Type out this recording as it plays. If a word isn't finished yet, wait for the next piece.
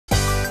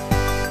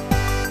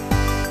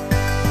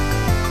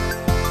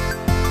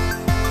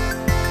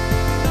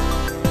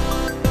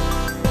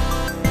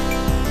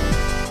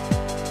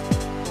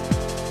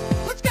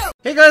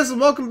Hey guys,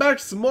 and welcome back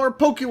to some more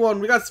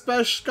PokeOne. We got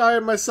Spesh, Sky,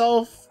 and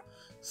myself.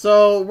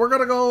 So, we're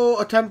gonna go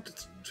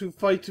attempt to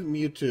fight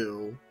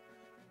MEWTWO.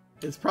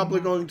 It's probably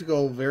going to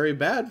go very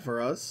bad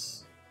for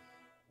us,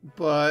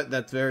 but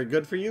that's very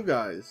good for you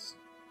guys.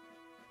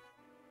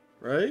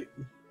 Right?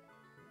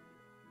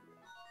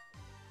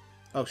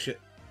 Oh shit.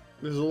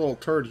 There's a little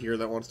turd here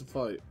that wants to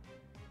fight.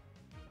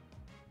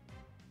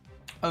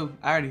 Oh,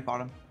 I already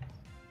fought him.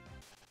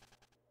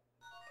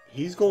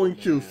 He's going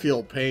to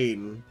feel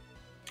pain.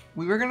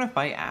 We were gonna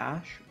fight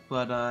Ash,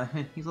 but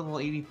he's level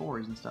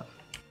 84s and stuff.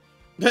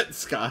 That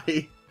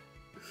Sky.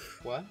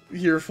 What?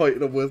 You're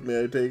fighting him with me,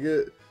 I take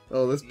it.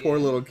 Oh, this poor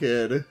little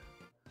kid. Are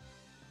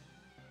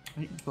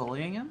you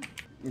bullying him?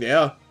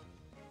 Yeah.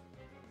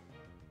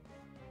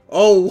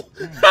 Oh!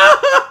 He's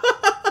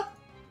got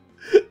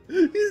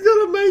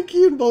a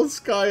Mankey in both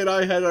Sky and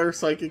I had our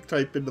Psychic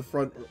type in the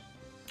front.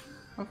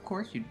 Of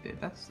course you did.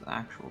 That's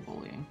actual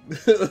bullying.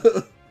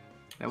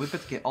 Yeah, we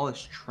better get all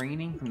this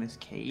training from this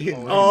cave.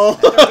 Oh,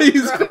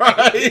 he's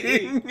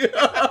crying!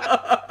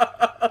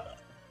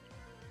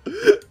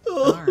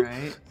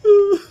 Alright.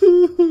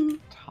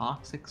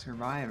 Toxic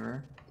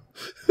survivor.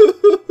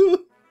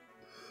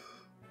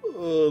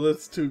 Oh,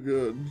 that's too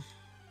good.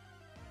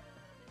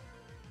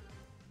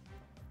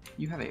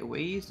 You have a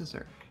ways to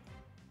surf.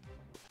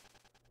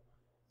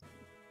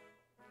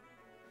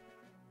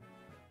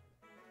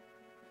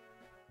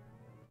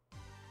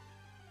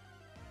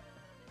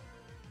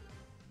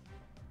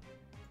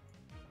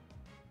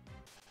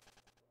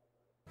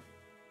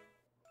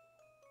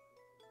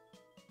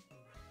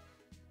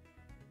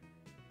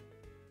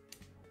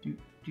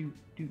 Do.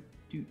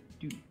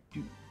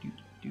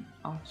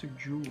 Officer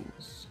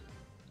Jules.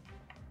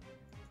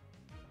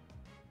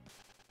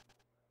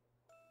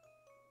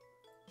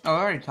 Oh,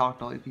 I already talked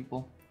to all these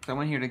people. So I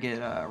went here to get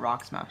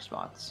rock smash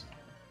spots.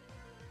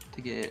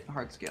 To get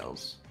heart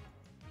scales.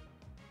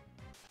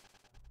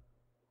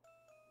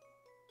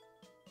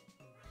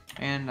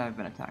 And I've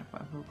been attacked by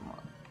Pokemon.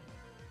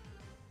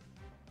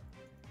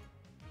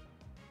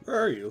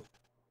 Where are you?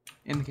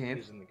 In the cave.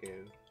 He's in the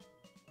cave.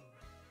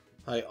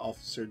 Hi,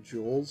 Officer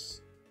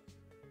Jules.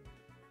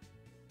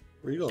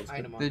 Where are you going?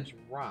 Item on this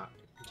rock.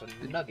 It's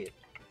a nugget.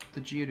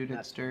 The Geodude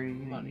That's hit sturdy.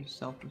 money.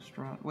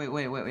 Self-destruct. Wait,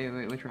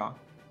 which rock?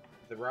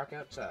 The rock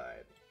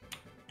outside.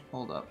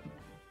 Hold up.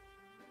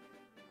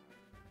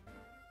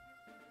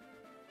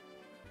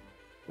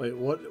 Wait,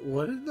 what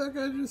did that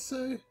guy just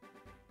say?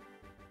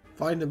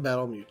 Find and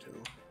battle Mewtwo.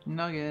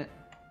 Nugget.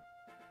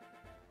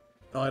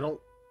 Oh, I don't...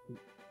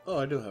 Oh,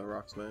 I do have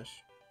Rock Smash.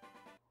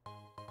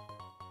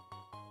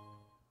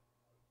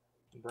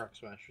 Rock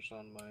Smasher's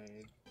on my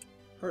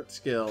Heart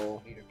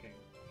Skill. Leader King.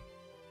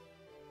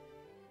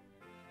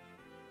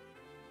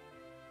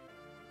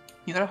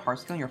 You got a heart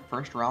skill on your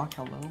first rock?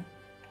 Hello?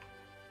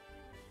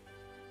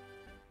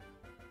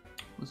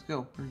 Let's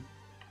go. Hurry.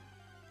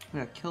 We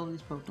gotta kill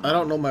these Pokemon. I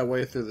don't know my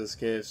way through this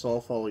cave, so I'll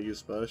follow you,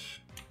 Spesh.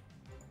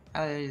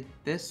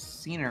 This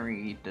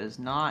scenery does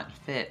not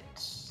fit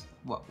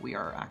what we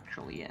are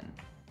actually in.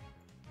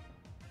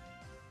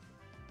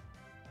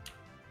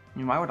 I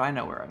mean, why would I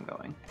know where I'm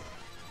going?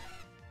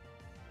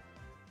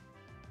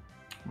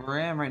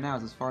 Where I am right now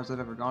is as far as I've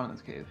ever gone in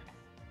this cave.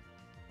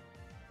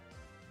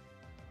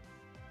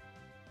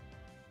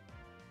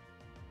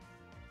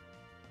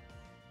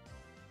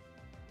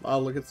 Wow,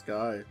 look at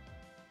Sky.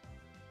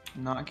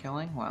 Not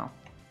killing? Wow.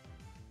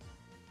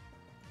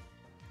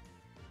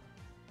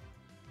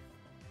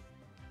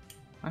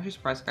 I'm actually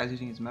surprised this guy's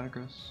using his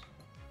Metagross.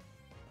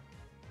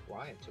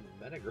 Why? It's a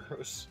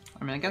Metagross.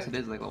 I mean, I guess it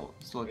is like level,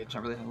 still like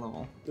not really high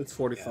level. It's Yeah,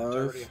 45. it's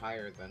already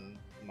higher than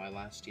my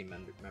last team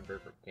member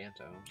for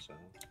Kanto, so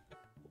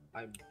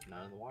I'm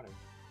not in the water.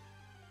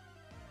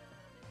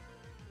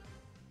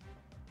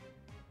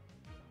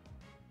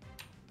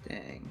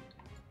 Dang.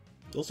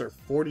 Those are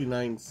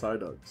 49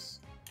 Psyducks.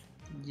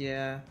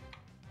 Yeah.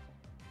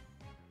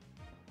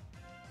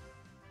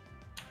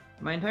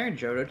 My entire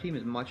Johto team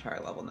is much higher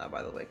level now,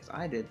 by the way, because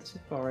I did the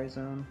Safari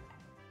Zone.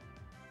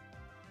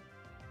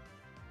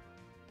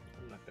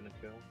 I'm not gonna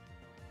kill.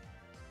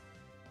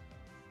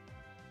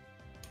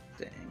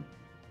 Dang.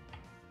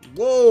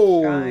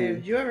 Whoa! Guy,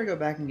 did you ever go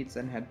back and get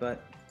Zen Headbutt?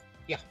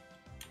 Yeah.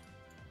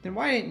 Then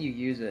why didn't you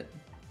use it?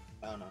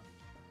 I don't know.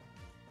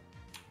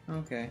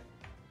 Okay.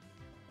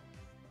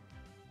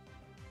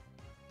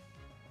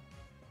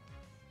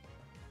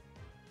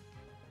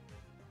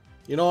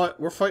 You know what?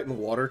 We're fighting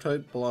water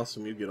type.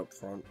 Blossom, you get up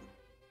front.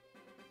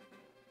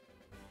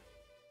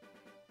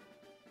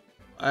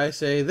 I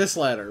say this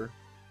ladder.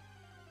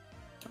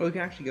 Oh, we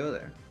can actually go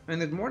there. I mean,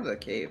 there's more to the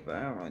cave, but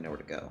I don't really know where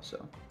to go,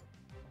 so.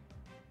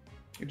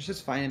 You're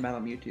just finding Battle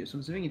Mewtwo, so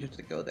I'm assuming you just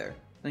have to go there.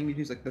 I think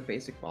Mewtwo's like the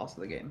basic boss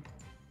of the game.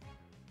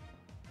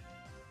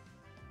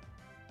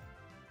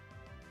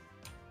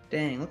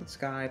 Dang, look at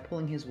Sky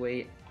pulling his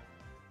weight.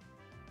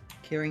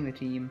 Carrying the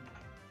team.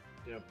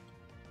 Yep.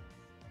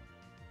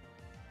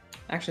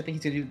 Actually, I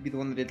think he's gonna be the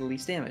one that did the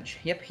least damage.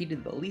 Yep, he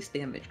did the least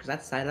damage, because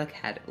that Psyduck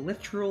had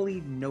literally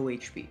no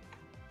HP.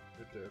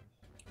 Good.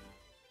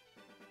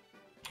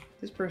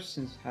 This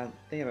person's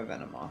they have a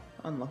Venomoth.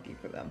 Unlucky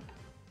for them.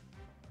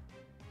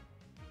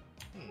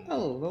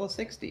 Oh, level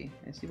 60.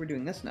 I see we're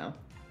doing this now.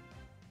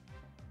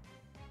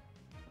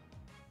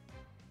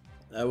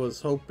 I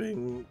was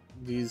hoping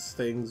these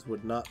things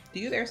would not... Do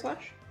you use air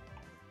slash?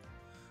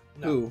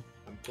 No, Who?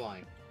 I'm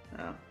flying.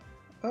 Oh.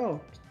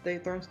 Oh,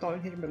 they're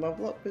installing hit by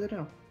level up. Good to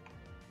know.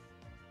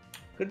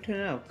 Good to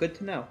know. Good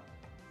to know.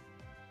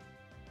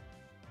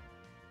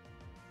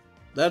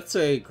 That's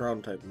a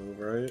ground type move,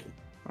 right?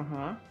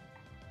 Uh-huh.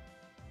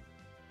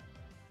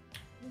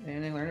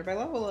 And they learn it by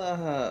level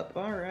up.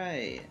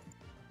 Alright.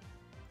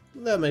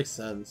 That makes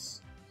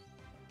sense.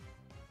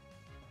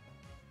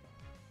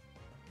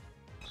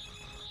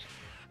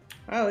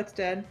 Oh, it's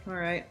dead.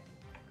 Alright.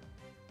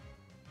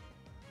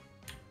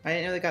 I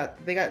didn't know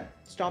they got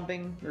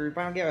stomping or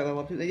final get by level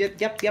up 2.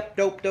 Yep,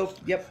 dope,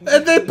 yep.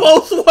 And they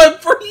both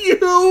went for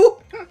you!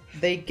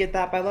 They get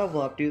that by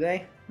level up, do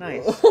they?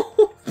 Nice.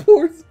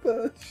 Poor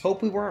Spesh.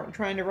 Hope we weren't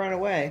trying to run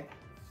away.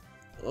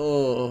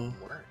 Oh,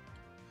 Where?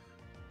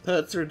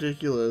 that's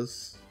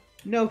ridiculous.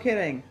 No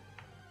kidding.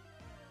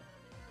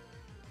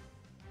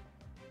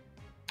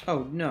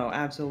 Oh, no,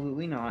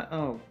 absolutely not.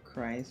 Oh,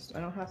 Christ.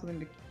 I don't have something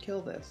to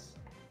kill this.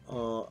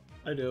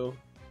 I do.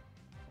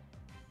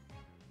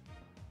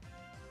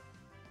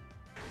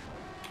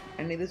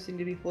 I need this thing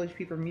to be full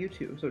HP for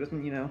MEWTWO, so it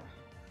doesn't, you know,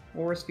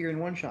 Aura Sphere and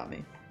one-shot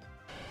me.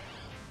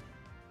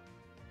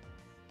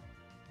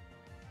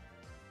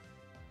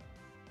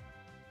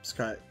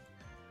 Sky.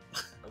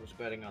 I was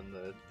betting on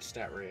the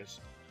stat raise.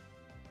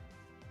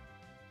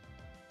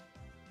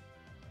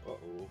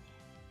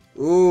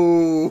 Uh-oh.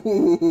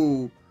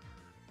 Ooh.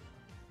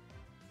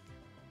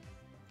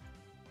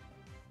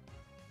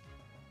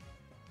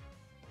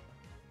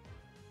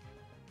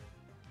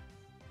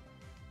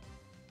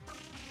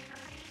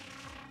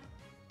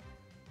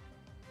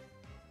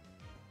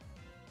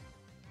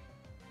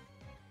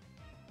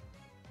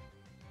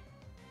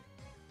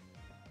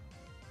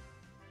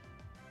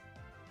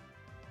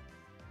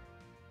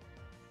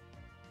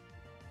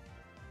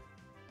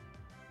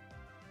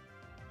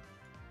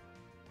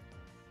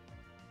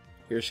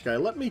 Here, Sky,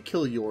 let me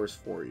kill yours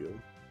for you.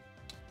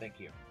 Thank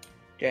you.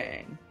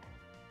 Dang.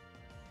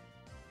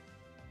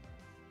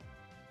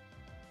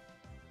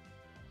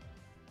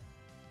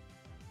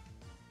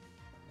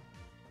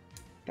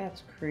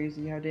 That's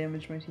crazy how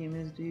damaged my team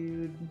is,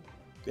 dude.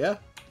 Yeah?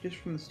 Just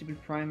from the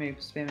stupid primate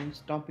spamming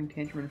Stomping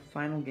Tantrum and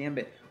Final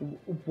Gambit.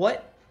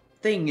 What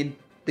thing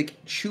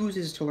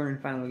chooses to learn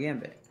Final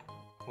Gambit?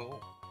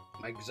 Well,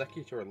 my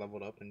Executor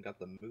leveled up and got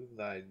the move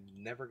that I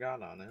never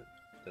got on it,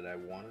 that I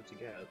wanted to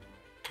get.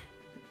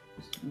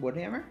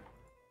 Woodhammer?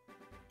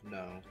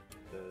 No,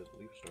 the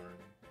Leaf Storm.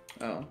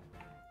 Oh.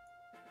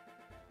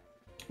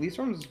 Leaf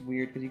Storm is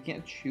weird because you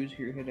can't choose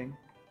who you're hitting.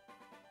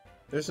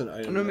 There's an Oh,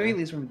 item. no, maybe there.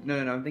 Leaf Storm. No,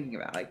 I'm thinking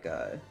about like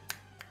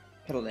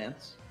Pedal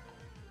Dance.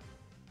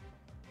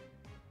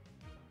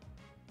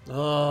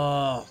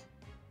 Oh.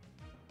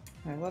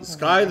 I love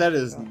Sky, having that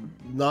is on.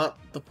 not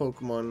the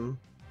Pokemon.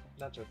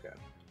 That's okay.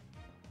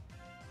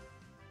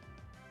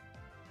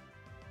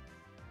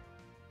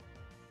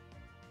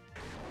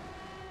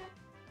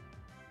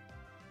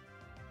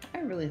 I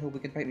really hope we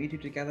can fight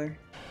MEWTWO together.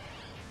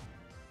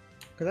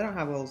 Because I don't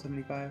have level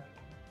 75.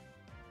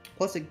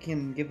 Plus it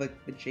can give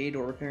like the Jade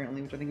Ore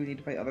apparently, which I think we need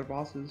to fight other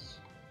bosses.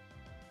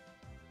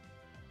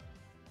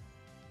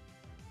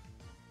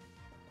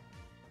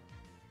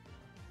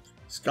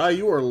 Sky,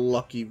 you are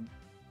lucky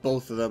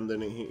both of them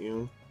didn't hit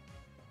you.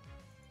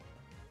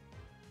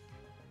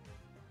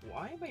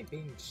 Why am I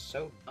being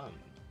so dumb?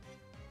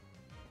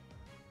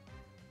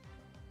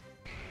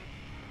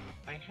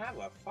 I have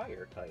a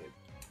fire type.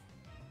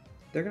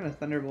 They're gonna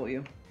Thunderbolt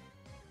you.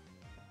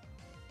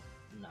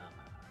 Nah.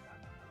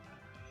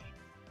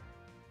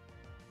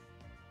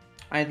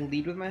 I'd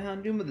lead with my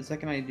Houndoom, but the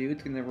second I do,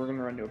 we're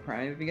gonna run to a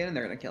Prime again and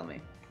they're gonna kill me.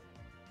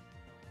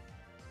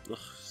 Ugh,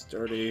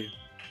 sturdy.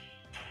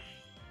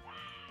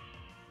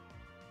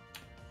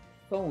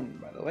 Phone,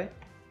 by the way.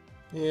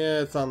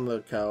 Yeah, it's on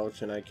the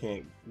couch and I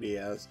can't be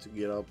asked to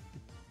get up.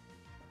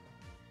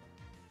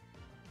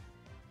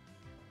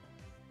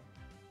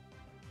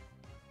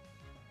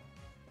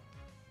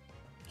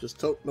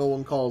 Just hope no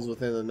one calls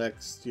within the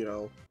next,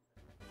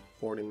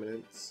 40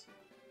 minutes.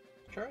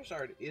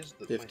 Charizard is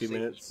the 50 my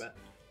minutes. safest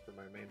bet for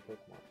my main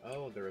Pokemon.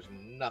 Oh, there is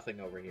nothing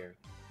over here.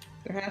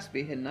 There has to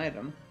be a hidden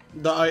item.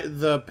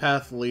 The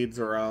path leads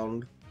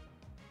around.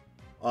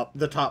 Up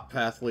the top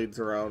path leads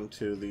around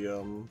to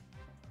the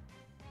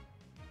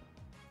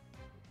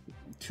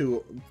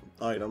two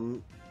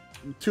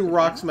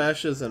rock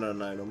smashes and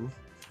an item.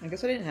 I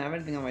guess I didn't have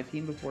anything on my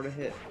team before to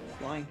hit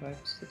flying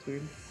types. That's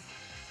weird.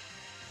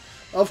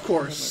 Of I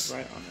course. have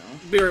my right on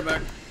now. Be right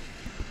back.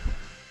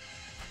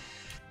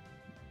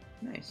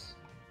 Nice.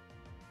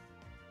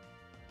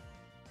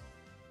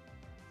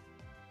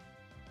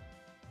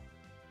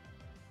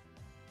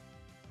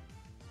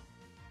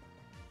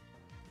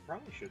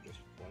 Probably should just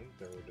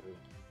flamethrower dude.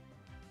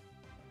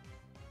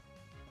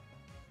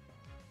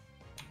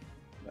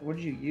 What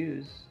did you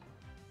use?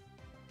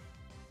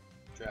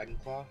 Dragon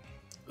Claw?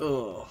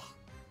 Ugh.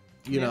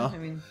 I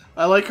mean,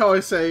 I like how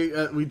I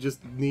say we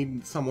just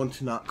need someone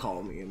to not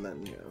call me, and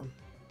then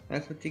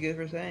That's what you get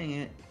for saying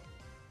it.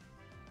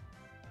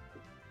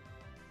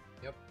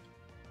 Yep.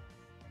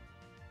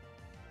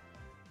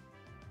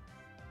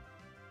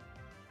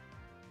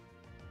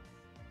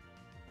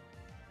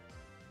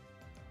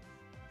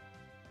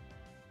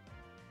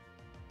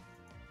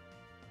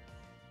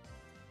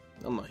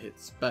 I'm gonna hit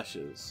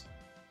Speshes.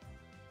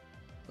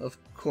 Of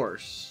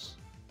course.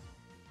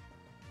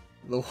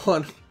 The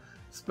one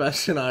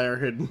Spesh and I are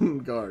hidden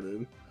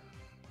guarded.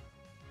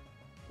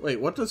 Wait,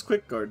 what does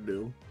Quick Guard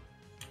do?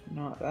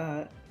 Not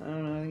that. I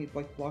don't know. I think it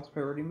like blocks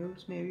priority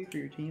moves maybe for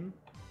your team.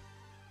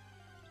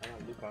 I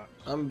got loot box.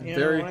 I'm You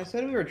very. know, when I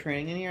said we were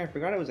training in here, I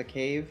forgot it was a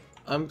cave.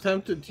 I'm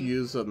tempted to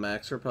use a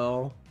Max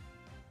Repel.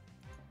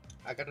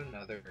 I got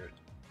another,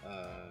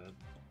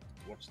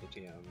 what's the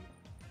TM?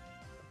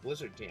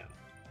 Blizzard TM.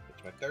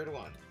 It's my third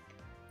one.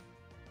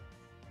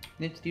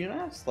 Nitz, do you not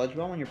have Sludge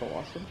Ball when you're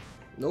Ballosted?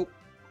 Nope.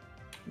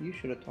 You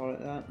should have taught it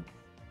that.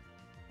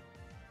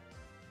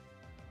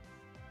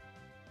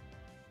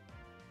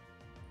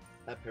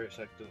 That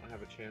Parasect doesn't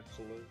have a chance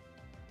to live.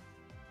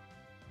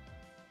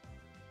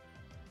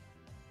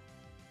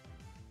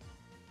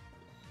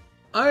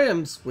 I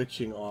am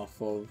switching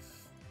off of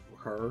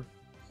her.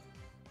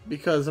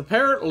 Because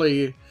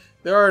apparently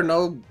there are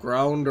no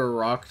ground or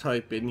rock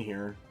type in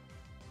here.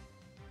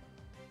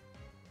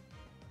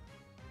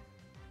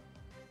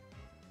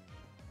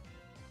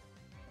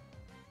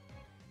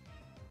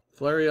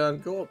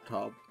 Flareon, go up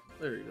top.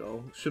 There you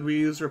go. Should we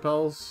use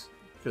repels?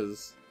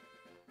 Because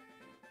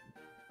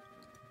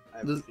I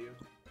have This- a few.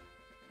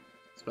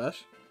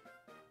 Spesh?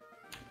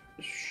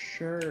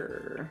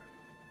 Sure.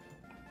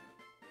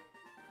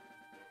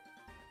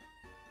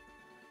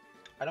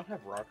 I don't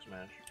have Rock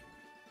Smash.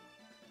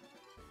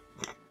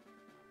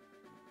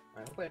 I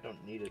hope I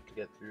don't need it to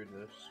get through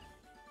this.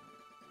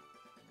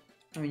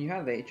 I mean, you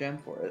have the HM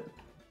for it.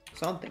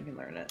 Something can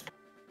learn it.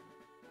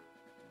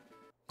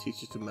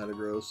 Teach it to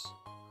Metagross.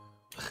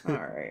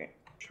 Alright.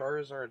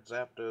 Charizard,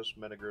 Zapdos,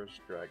 Metagross,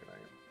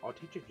 Dragonite. I'll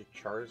teach it to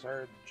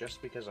Charizard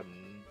just because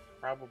I'm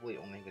probably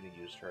only going to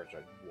use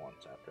Charizard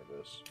once after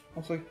this.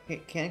 Also,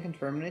 can I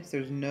confirm this?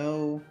 There's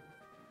no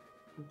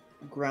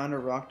ground or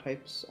rock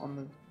types on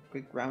the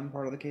ground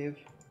part of the cave.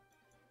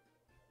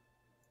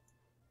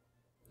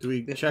 Do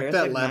we This check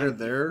that Parasect ladder mine-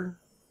 there?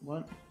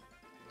 What?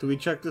 Do we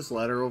check this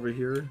ladder over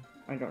here?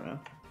 I don't know.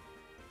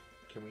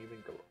 Can we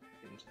even go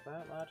into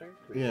that ladder?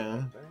 Can we Yeah. go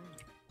up there?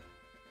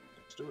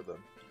 Let's do it then.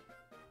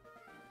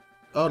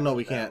 Oh no,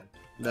 we can't.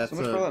 That's So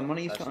much for all a that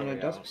money you that's spent on the a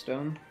way Dusk out.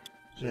 Stone.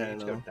 So Yeah, we I need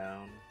to go know.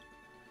 down.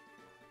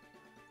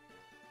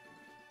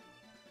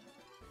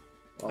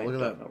 Oh, I look at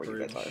don't that know where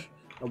you guys bridge.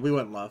 Oh, we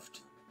went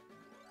left.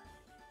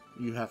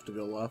 You have to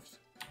go left.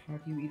 How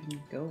do you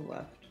even go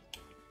left?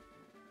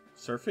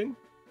 Surfing?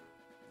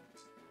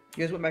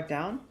 You guys went back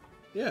down?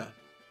 Yeah.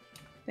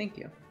 Thank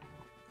you.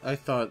 I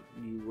thought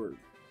you were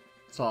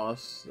saw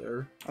us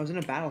there. I was in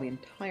a battle the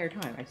entire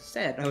time. I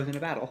said I was in a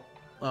battle.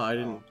 Oh, I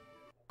didn't.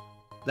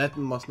 That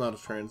must not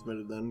have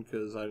transmitted then,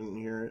 because I didn't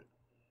hear it.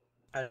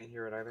 I didn't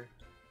hear it either.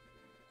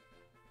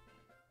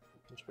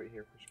 Let's wait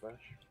here for Spesh.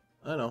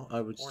 I know.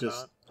 I was Or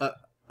just.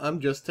 I'm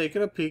just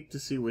taking a peek to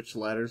see which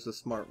ladder's the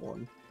smart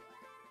one.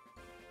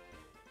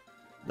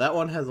 That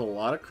one has a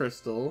lot of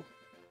crystal.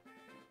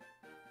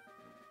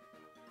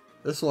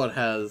 This one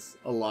has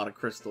a lot of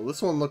crystal.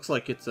 This one looks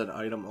like it's an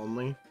item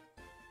only.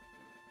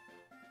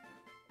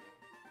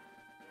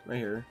 Right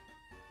here.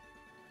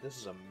 This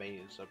is a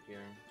maze up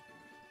here.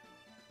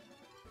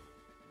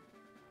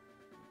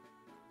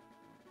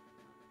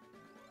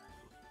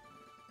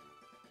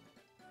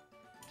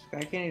 This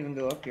guy can't even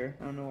go up here.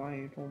 I don't know why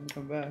you told him to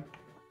come back.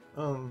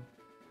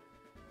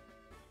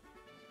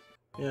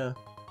 Yeah.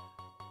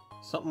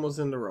 Something was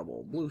in the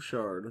rubble. Blue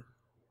shard.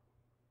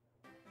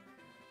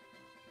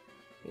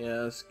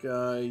 Yeah,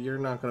 Sky, you're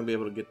not going to be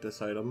able to get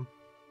this item.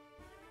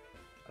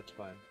 That's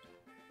fine.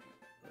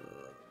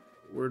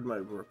 Where'd my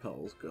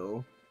repels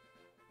go?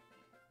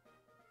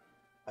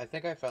 I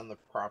think I found the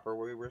proper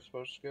way we're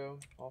supposed to go,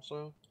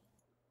 also.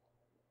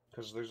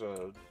 Because there's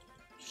a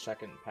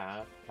second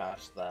path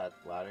past that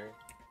ladder.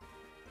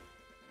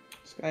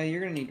 Sky,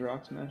 you're gonna need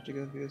Rock Smash to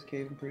go through this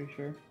cave, I'm pretty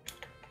sure.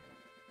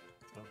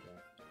 Okay.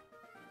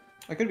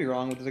 I could be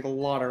wrong, but there's like a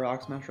lot of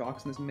Rock Smash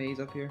rocks in this maze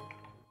up here.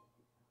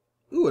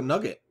 Ooh, a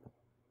nugget.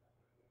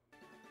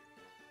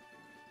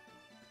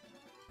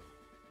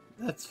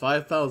 That's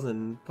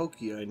 5,000 Poke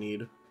I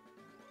need.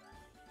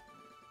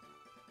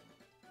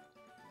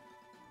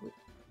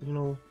 You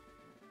know...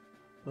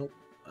 Nope.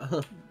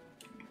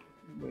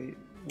 Wait,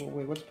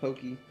 what's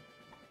Pokey?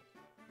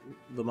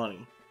 The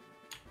money.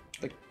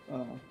 Like,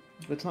 oh,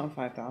 it's not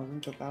 5,000,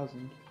 it's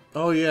 1,000.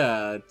 Oh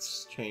yeah,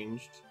 it's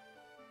changed.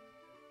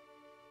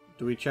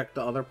 Do we check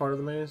the other part of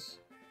the maze?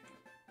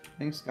 I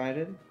think Sky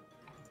did.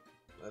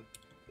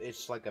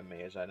 It's like a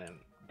maze. I didn't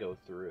go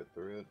through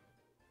it.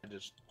 I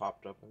just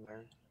popped up in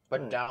there.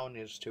 But Right. down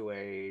is to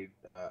a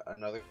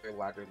another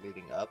ladder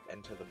leading up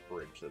and to the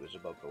bridge that is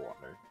above the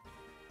water.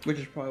 Which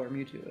is probably where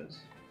Mewtwo is.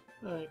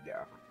 Alright,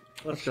 Yeah.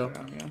 let's go.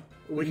 Yeah.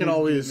 We You can need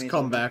always maze come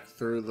open. back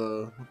through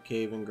the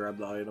cave and grab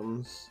the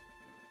items.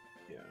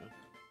 Yeah.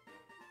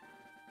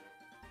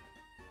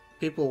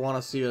 People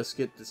want to see us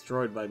get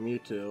destroyed by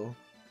Mewtwo.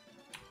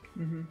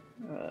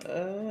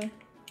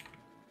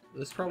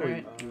 This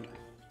probably... Alright.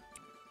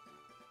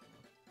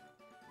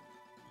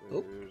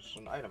 There's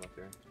an item up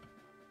here.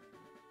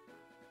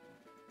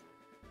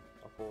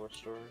 A full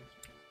restore.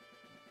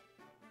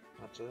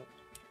 That's it.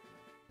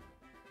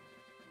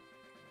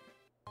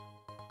 I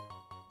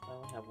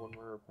only have one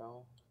more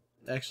repel.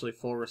 Actually,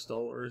 full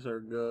restorers are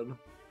good.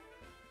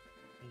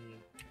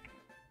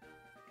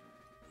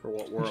 For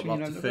what we're Actually, about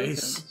you to know,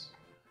 face.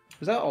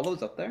 Was that all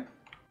those up there?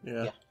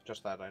 Yeah. Yeah,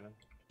 just that item.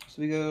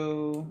 So we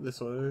go...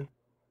 This way.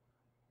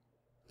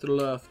 To the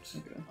left.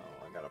 Okay.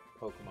 Oh, I got a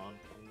Pokemon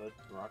from the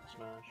Rock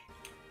Smash.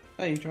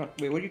 Oh, you dropped...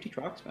 Wait, what did you teach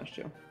Rock Smash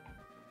to?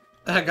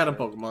 I got a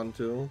Pokemon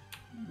too.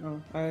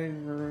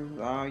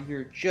 Oh,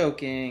 you're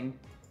joking.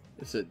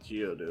 It's a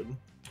Geodude.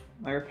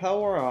 My repel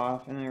wore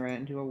off, and I ran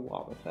into a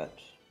Wobbuffet.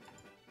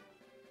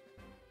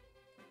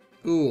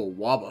 Ooh, a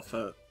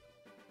Wobbuffet.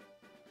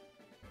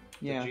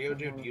 Yeah. The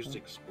Geodude Wobbuffet. used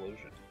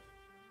Explosion.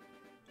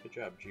 Good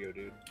job,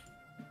 Geodude.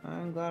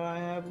 I'm glad I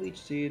have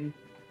Leech Seed.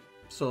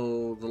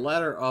 So, the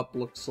ladder up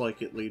looks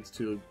like it leads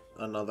to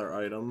another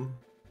item.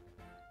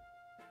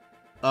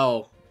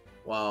 Oh,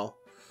 wow.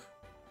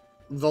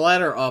 The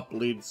ladder up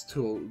leads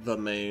to the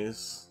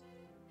maze.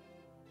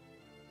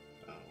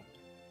 Oh.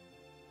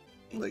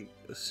 Like,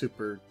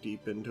 super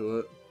deep into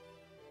it.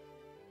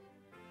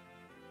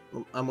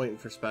 I'm waiting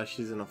for Spesh.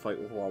 He's in a fight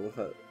with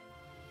Wobbuffet.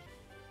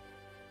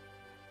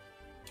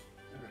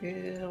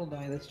 It'll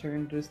die this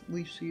turn, just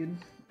Leech Seed.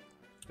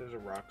 There's a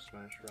Rock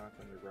Smash rock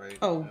on the right.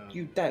 Oh,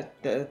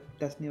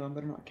 that's new, I'm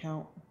gonna not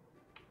count.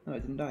 No, it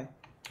didn't die.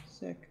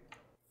 Sick.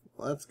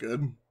 Well, that's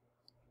good.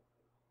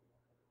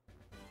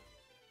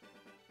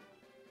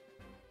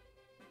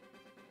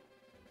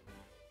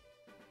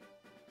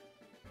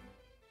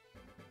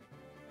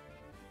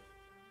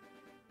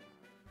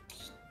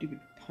 Stupid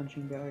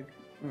punching bag.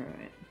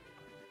 Alright.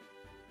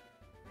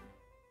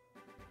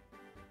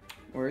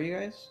 Where are you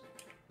guys?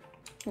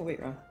 Oh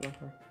wait, go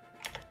for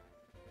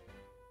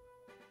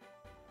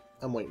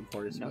I'm waiting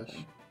for you,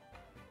 Spesh.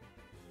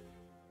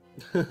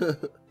 nothing.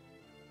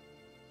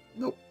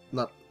 Nope,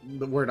 not.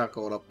 We're not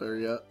going up there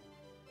yet.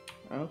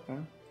 Okay.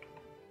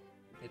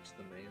 It's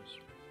the maze.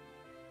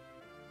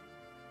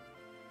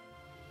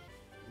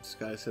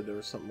 Sky said there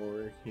was something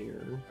over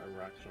here. A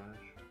Rock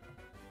Smash.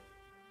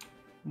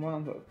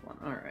 One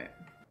Pokemon. Alright.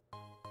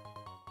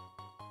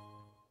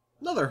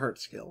 Another hurt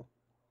skill.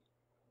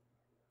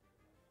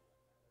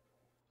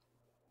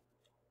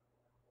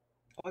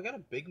 Oh, I got a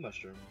big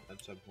mushroom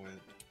at some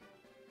point.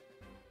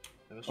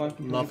 That was Oh,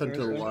 fun. Nothing to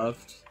the Parasite.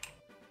 left.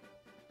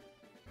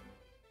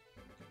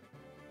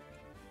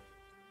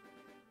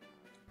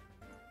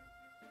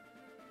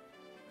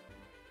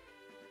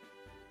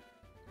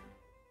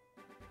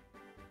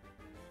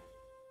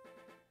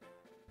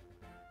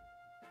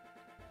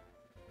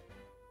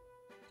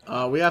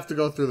 We have to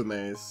go through the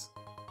maze.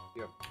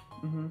 Yep.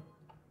 Mm-hmm.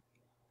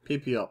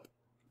 PP up.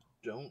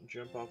 Don't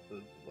jump off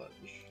the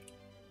ledge.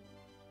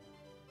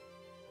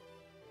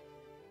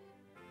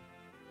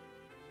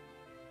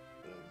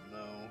 Oh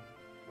no.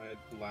 My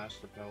last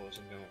repel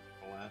isn't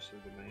gonna last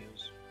through the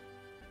maze.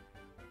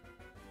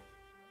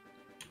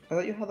 I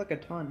thought you had like a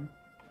ton.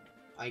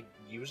 I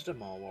used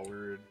them all while we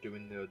were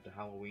doing the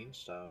Halloween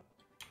stuff.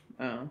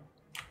 Oh.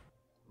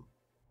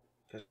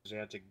 Because they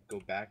had to go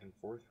back and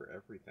forth for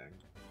everything.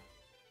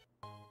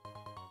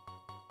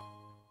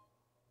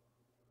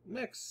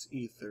 Next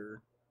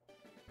ether.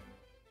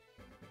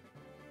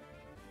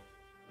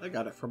 I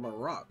got it from a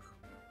rock.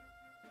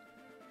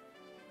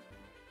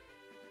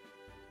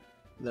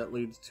 That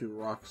leads to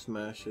rock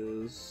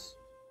smashes.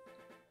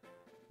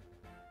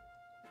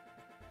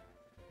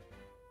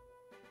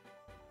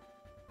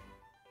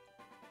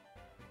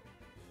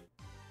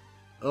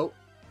 Oh,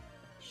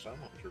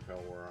 Someone's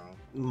repel wore off.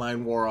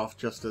 mine wore off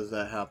just as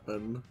that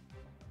happened.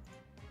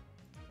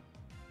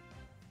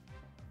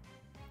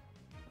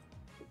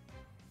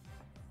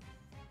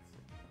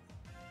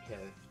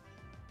 Okay.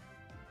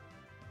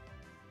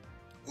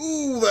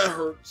 Ooh, that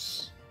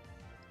hurts.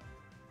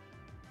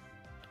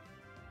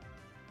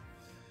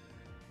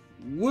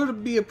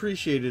 Would be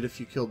appreciated if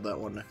you killed that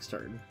one next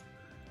turn.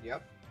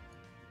 Yep.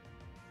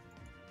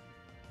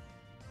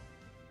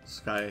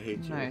 Sky, I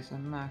hate you. Nice, a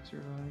max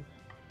revive.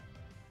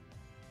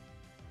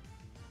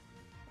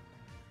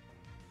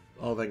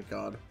 Oh, thank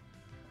God.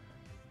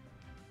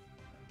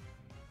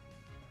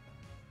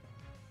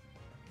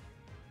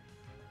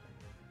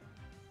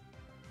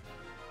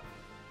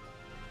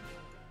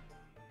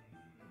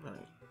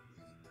 Alright.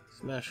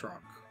 Smash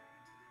Rock.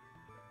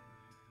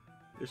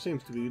 There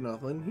seems to be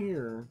nothing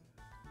here.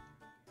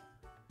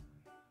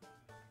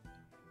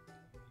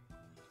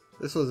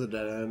 This was a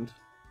dead end.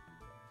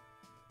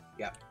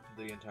 Yep.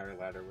 The entire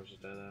ladder was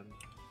a dead end.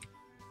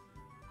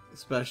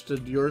 Spesh,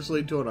 did yours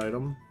lead to an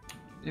item?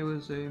 It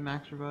was a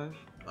max revive.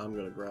 I'm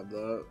gonna grab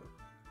that.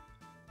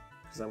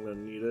 Because I'm gonna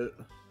need it.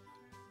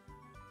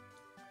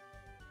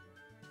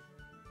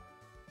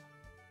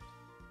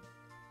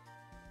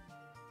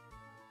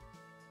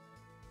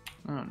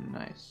 Oh,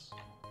 nice.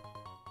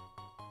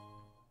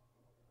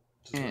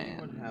 Does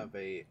anyone And have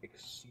a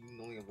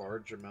exceedingly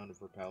large amount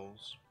of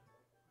repels?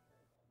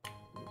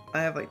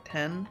 I have like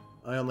 10.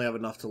 I only have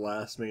enough to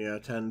last me.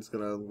 10's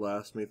gonna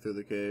last me through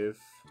the cave.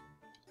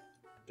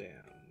 Damn.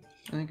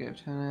 I think I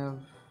have 10. I have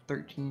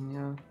 13,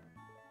 yeah.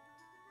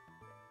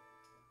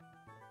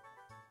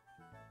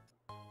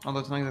 Although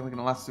it's not exactly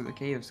gonna last through the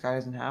cave. Sky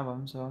doesn't have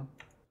them, so.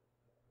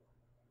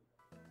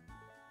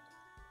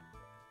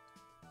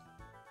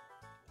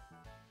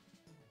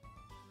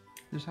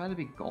 There's had to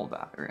be gold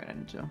that I ran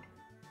into.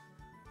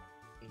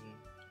 Mhm.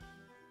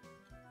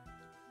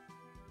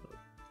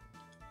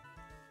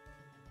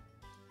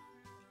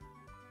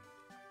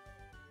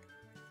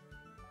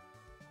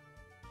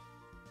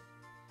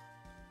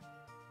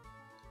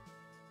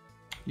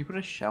 You put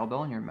a shell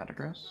bell in your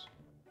Metagross?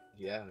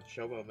 Yeah,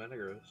 Showboat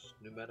Metagross,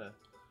 new meta.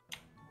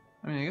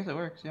 I mean, I guess it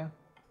works, yeah.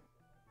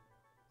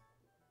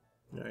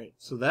 Alright,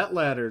 so that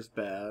ladder's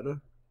bad.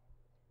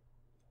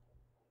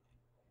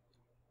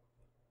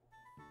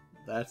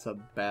 That's a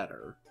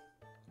batter.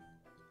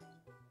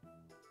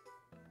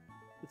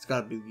 It's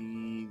gotta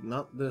be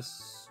not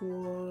this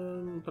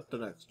one, but the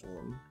next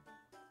one.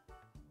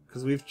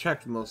 Because we've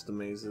checked most of the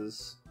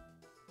mazes.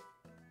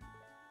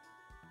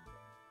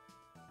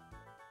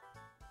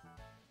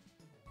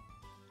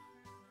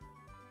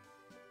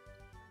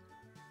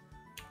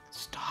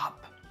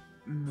 Stop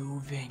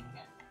moving.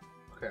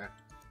 Okay.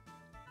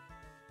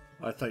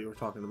 I thought you were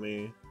talking to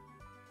me.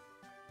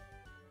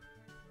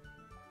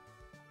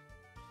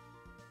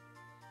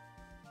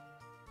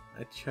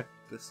 I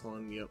checked this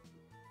one, yep.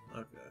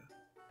 Okay.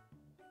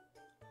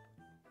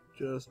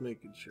 Just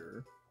making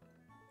sure.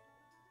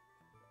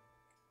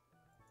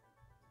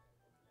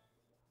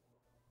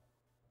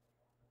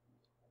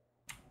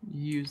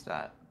 Use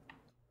that.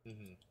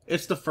 Mhm.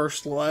 It's the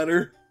first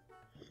ladder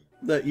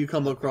that you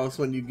come across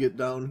when you get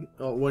down,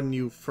 when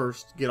you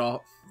first get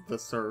off the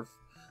surf.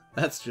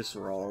 That's just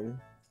wrong.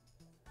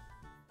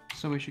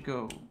 So we should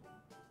go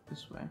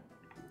this way.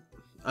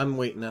 I'm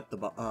waiting at the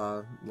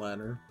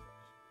ladder.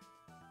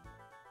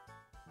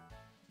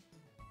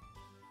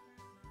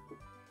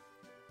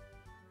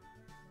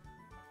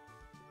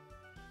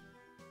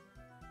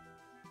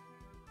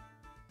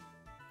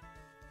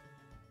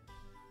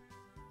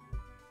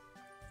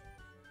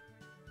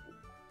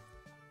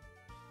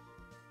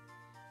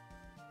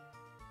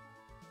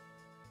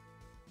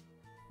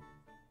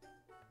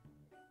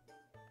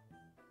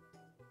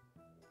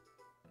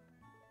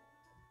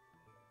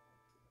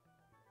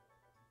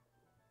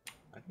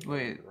 I think I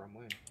Wait. went the wrong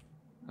way.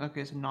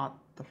 Okay, so not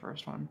the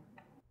first one.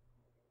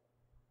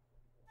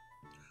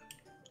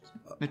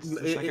 It's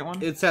the It- second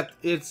one?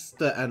 It's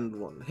the end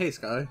one. Hey,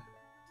 Sky.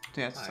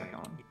 Yeah, it's the Hi. second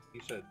one.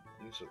 You said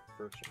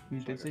first one. You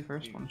so I did got say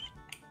first one. confused.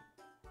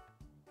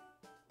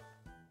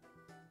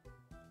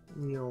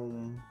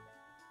 Yum.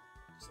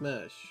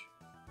 Smash.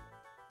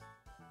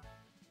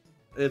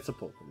 It's a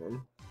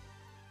Pokemon.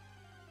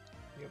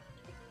 Yep.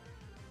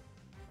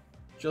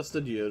 Just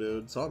a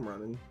Geodude, so I'm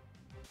running.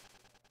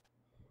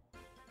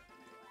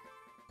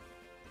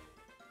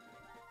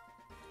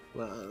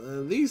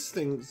 Well, these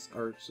things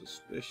are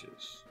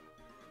suspicious.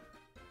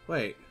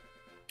 Wait.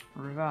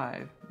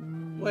 Revive.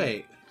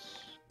 Wait.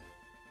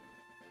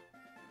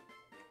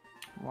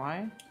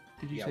 Why?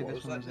 Did you Yeah, say what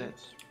this was one that, was it?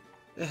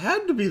 Nitz? It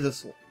had to be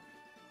this one.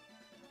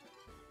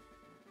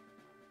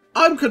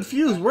 I'm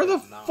confused. Where the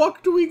Not.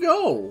 fuck do we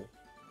go?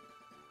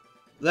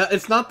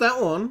 It's not that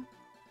one.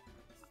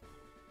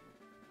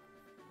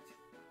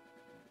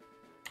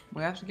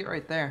 We have to get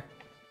right there.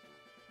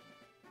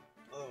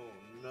 Oh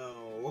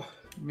no.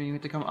 I mean, you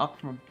have to come up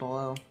from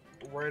below.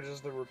 Where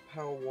does the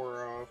repel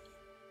wear off?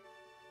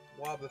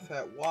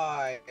 Wobbuffet,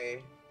 why?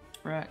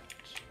 Correct.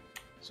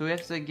 So we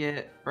have to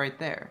get right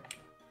there.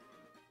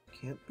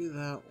 Can't be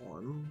that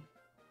one.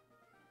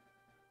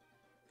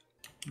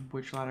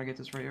 Which ladder gets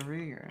us right over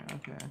here?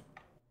 Okay.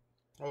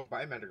 Oh,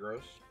 bye,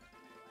 Metagross.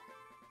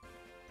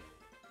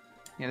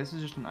 Yeah, this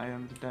is just an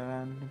item to dead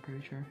end, I'm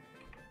pretty sure.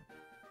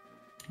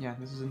 Yeah,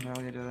 this is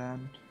entirely a dead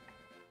end.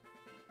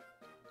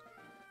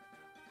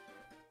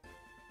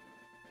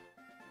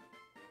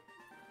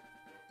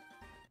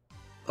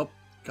 Oh,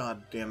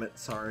 god damn it,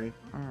 sorry.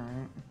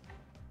 Alright.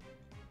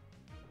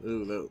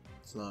 Ooh,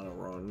 that's not a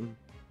run.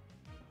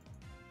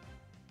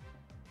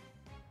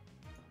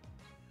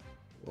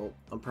 Well,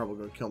 I'm probably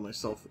gonna kill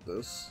myself with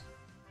this.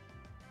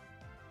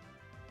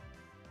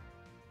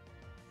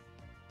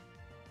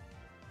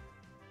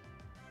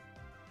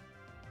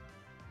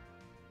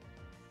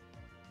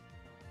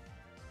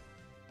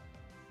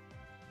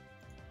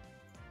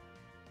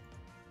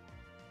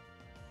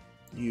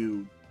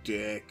 You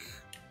dick.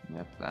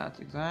 Yep, that's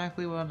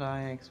exactly what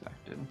I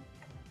expected.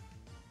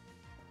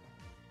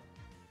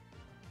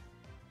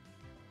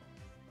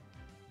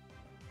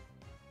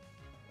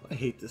 I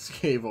hate this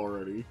cave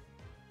already.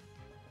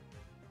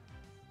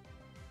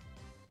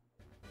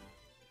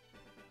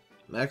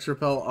 Max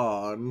repel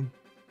on.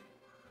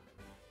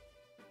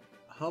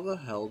 How the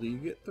hell do you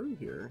get through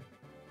here?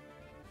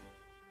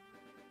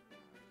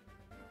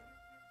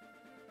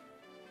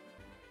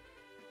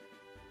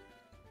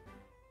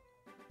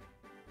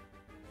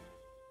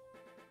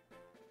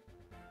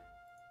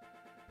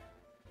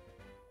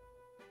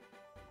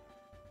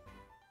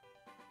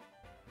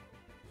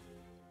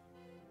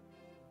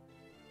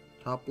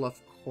 Top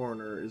left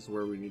corner is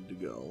where we need to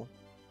go.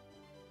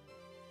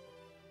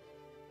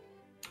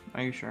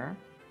 Are you sure?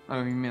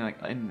 Oh, you mean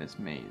like in this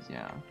maze,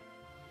 yeah.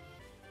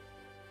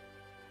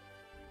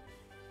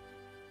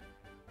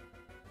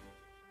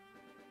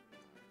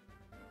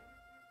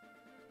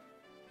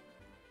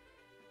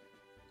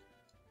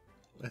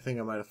 I think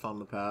I might have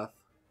found the path.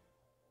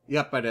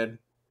 Yep, I did.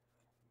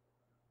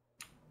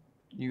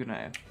 You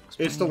gonna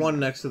It's the one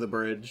next to the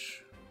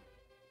bridge.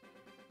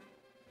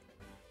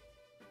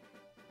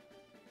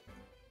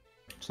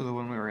 So the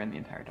one we were in the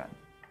entire time.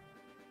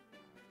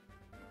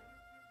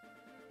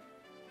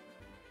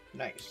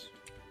 Nice.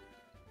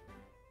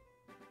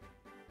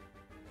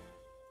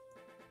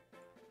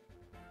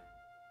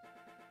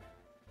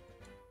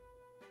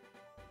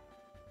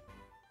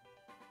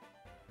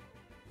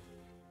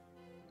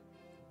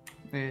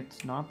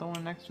 It's not the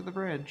one next to the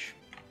bridge.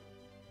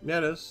 Yeah,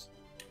 it is.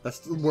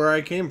 That's where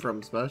I came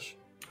from, Spesh.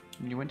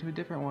 You went to a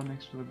different one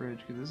next to the bridge,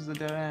 because this is a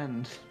dead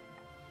end.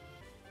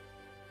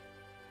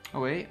 Oh,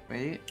 wait.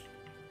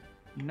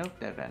 Nope,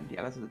 dead end.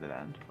 Yeah, this is a dead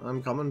end.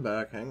 I'm coming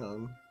back, hang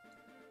on.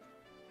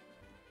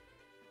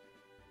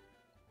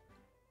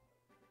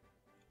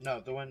 No,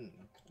 the one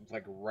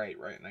like right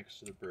next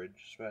to the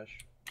bridge, Spesh.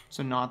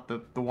 So not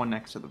the one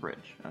next to the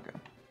bridge. Okay.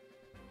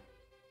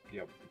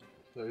 Yep.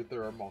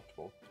 There are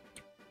multiple.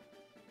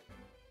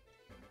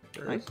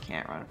 I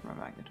can't run from a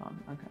magneton.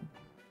 Okay.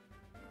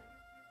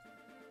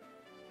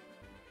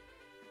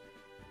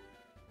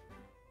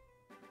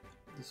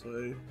 This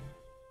way.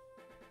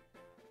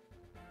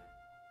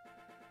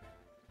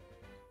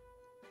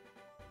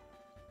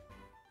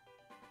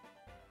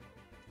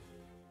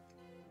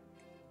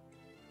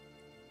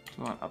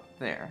 So one up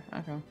there.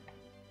 Okay.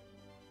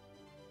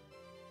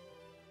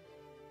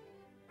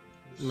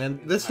 Man,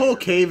 this whole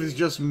cave is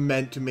just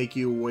meant to make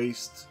you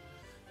waste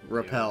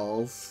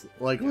repels.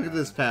 Like, look at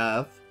this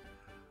path.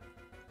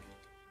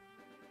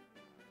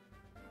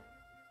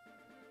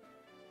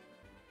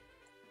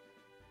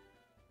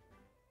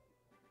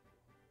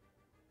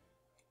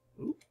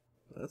 Oop,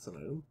 that's an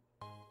item.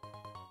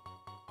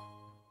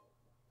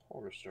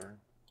 Horror story.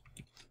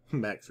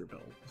 Max repel.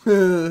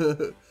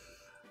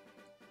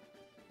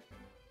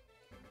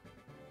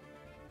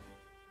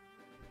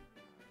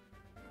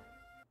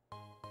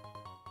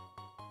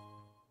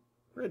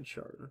 Red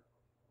shard.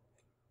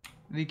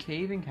 The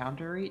cave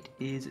encounter rate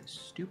is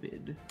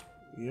stupid.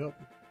 Yep.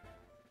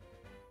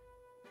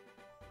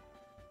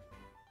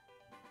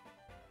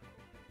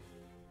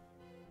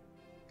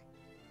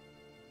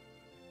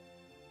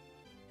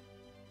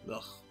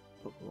 Ugh.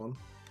 PokeOne.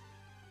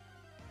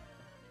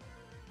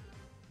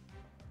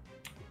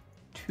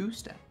 2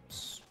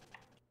 steps.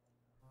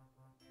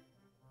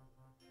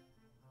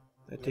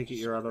 I take it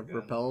you're out of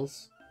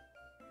repels?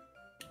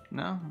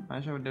 No,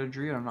 I should have a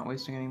Dodrio. I'm not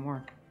wasting any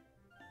more.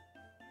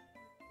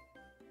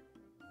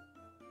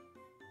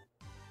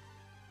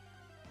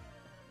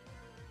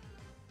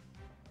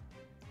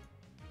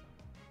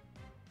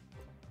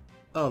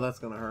 Oh, that's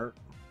gonna hurt.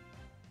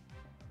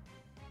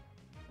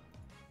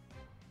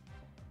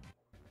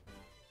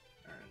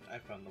 Alright, I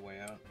found the way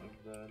out of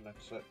the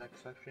next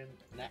section.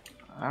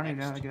 I don't even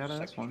know how to get out of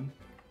this one.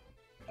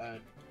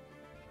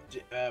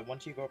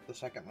 Once you go up the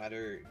second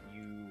ladder,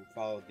 you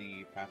follow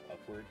the path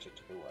upwards and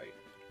to the right.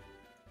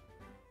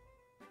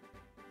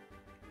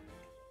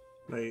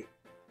 Wait.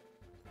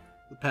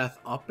 The path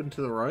up and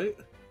to the right?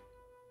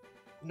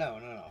 No.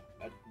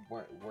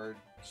 Where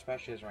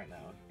Spesh is right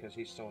now, because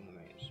he's still in the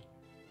maze.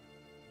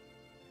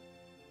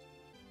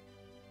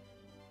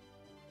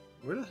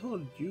 Where the hell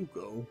did you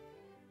go?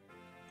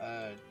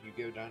 You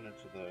go down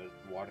into the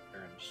water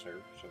and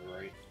surf to the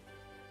right.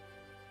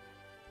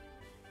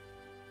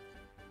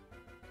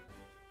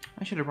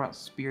 I should have brought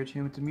Spear to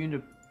him. It's immune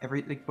to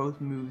both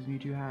moves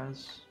Mewtwo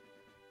has.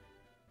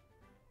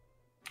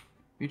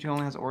 Mewtwo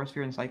only has Aura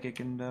Sphere and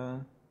Psychic, and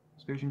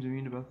Spear seems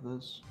immune to both of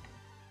those.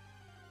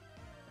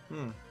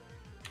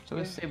 So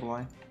is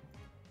Sableye.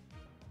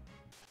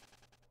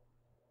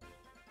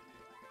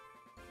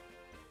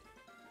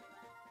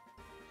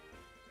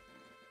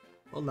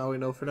 Well, now we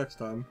know for next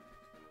time.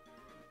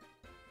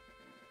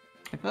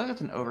 I feel like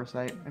that's an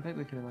oversight. I think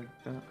we could have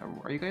done.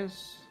 Are you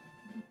guys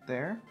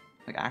there?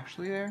 Like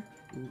actually there?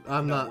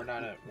 I'm No, not. We're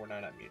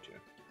not at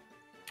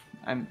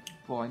Mewtwo.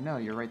 Well, I know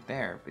you're right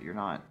there, but you're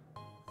not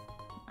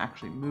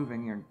actually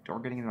moving or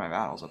getting into my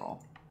battles at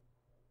all.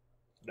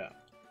 No.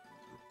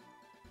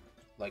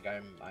 Like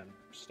I'm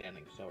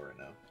standing still right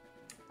now.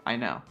 I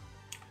know.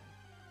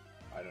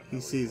 I don't know. He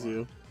where sees are.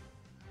 you.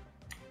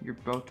 You're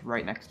both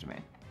right next to me.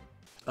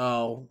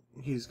 Oh,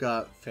 he's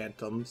got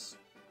phantoms.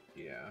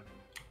 Yeah.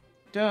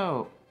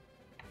 Dope.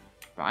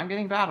 But I'm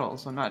getting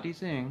battles, so I'm not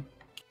DCing.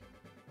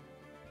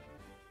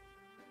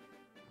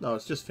 No,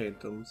 it's just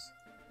phantoms.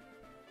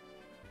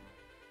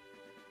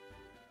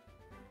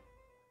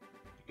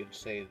 You could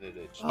say that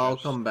it's. I'll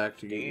just come back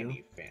to get you.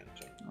 Danny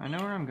Phantom. I know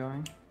where I'm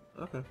going.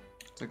 Okay.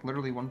 It's like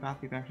literally one path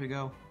you can actually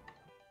go.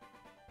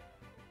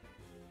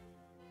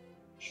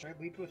 Should I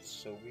lead with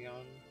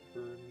Sylveon for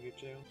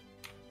Mewtwo?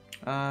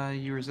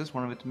 You resist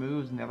one of its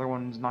moves, and the other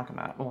one's not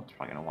gonna. Well, it's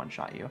probably gonna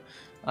one-shot you.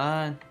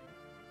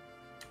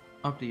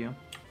 Up to you.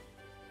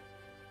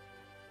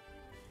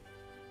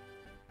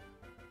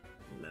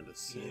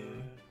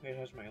 Medicine. Yeah, it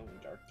has my own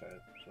dark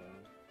type, so.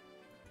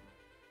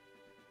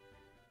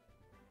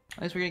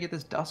 At least we're gonna get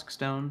this Dusk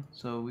Stone,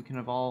 so we can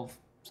evolve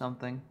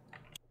something.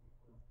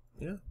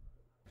 Yeah.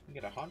 You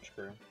get a haunch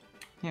crew.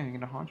 Yeah, you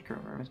get a Haunch Crow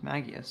or Miss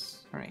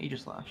Magius, or an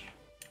Aegislash.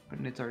 But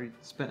it's already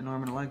spent an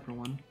arm and a leg for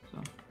one,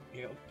 so.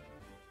 Yep.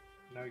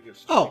 Now you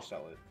just Oh.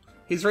 sell it.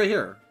 He's right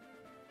here.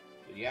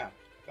 Yeah,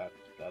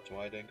 that's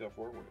why I didn't go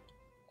forward.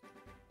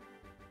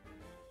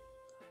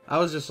 I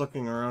was just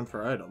looking around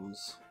for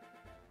items.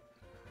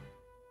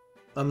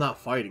 I'm not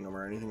fighting him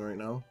or anything right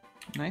now.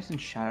 Nice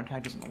and Shadow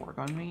Tag doesn't work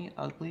on me,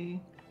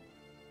 ugly.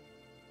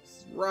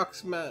 Rock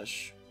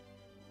Smash.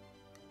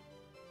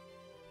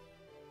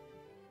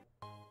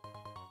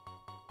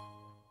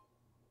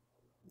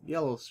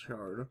 Yellow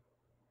Shard.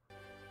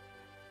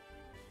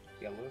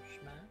 Yellow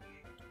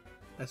smash?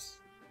 S.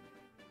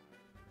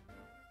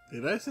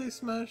 Did I say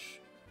Smash?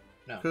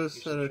 No, you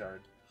Because said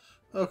shard.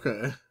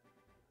 Okay.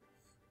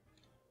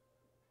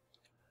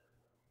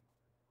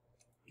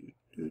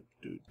 Do,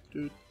 do,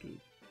 do, do.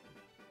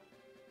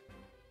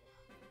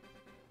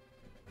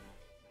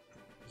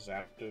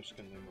 Zapdos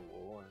can learn the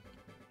lore.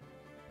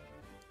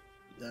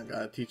 I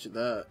gotta teach it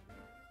that.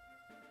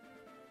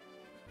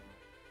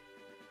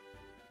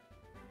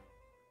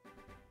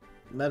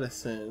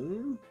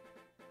 Medicine.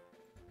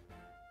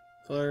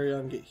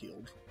 Flareon, get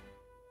healed.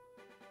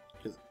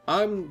 Because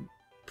I'm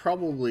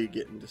probably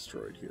getting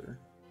destroyed here.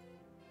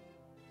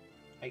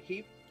 I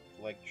keep,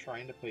 like,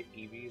 trying to put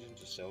EVs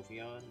into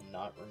Sylveon,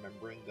 not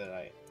remembering that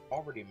I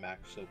already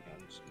maxed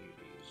Sylveon's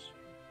EVs.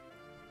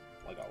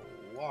 Like, a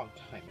long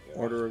time ago.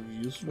 Order of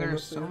usefulness.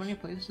 There's so many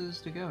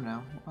places to go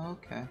now.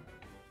 Okay.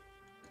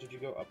 Did you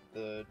go up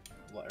the,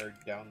 or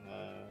down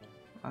the...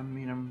 I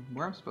mean, I'm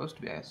where I'm supposed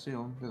to be, I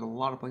assume. There's a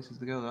lot of places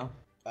to go, though.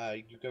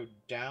 You go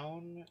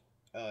down,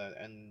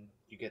 and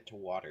you get to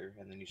water,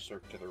 and then you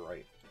circle to the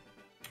right.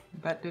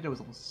 That data was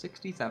level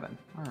 67.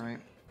 Alright.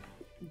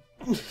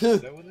 So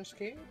in this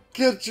cave?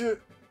 Get you!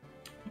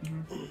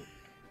 I'm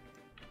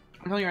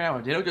telling you right now,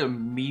 if Ditto just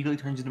immediately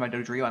turns into my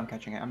Dodrio, I'm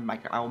catching it. I'm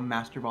like, I will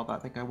master ball that. I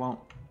think I won't.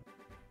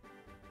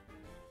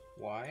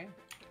 Why?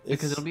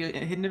 Because it'll be a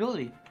hidden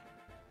ability.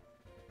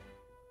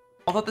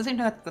 Although at the same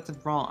time, that's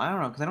wrong. I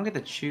don't know, because I don't get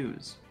to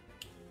choose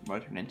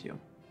what I turn into.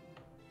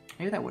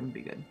 Maybe that wouldn't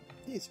be good.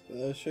 Hey,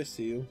 Spesh, I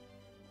see you.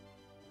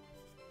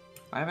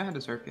 I haven't had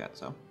to surf yet,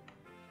 so.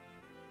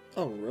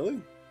 Oh,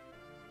 really?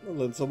 Well,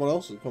 then someone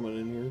else is coming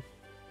in here.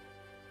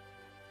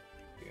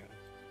 Yeah.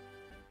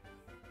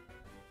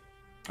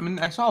 I mean,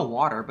 I saw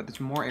water, but there's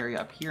more area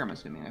up here, I'm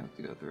assuming I have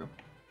to go through.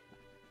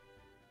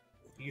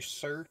 You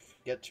surf,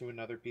 get to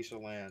another piece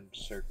of land,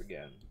 surf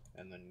again,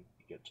 and then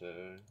you get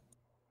to...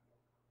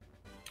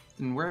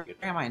 Then where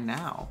am I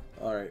now?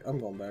 Alright, I'm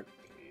going back.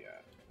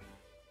 Yeah.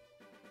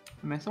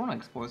 I mean, I still want to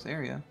explore this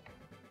area.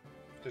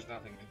 There's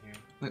nothing in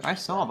here. Like, I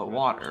saw the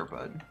water,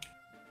 but...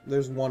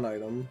 There's one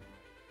item.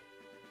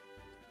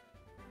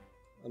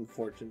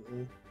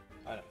 Unfortunately.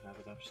 I don't have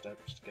enough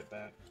steps to get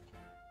back.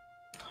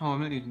 Oh,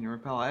 I'm not using your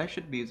repel. I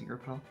should be using your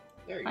repel.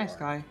 There you Hi, are.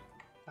 Sky.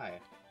 Hi.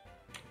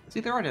 See,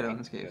 there are Ditto in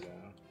this cave. Ditto,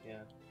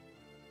 yeah.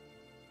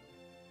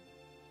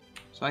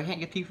 So I can't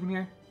get to you from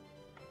here?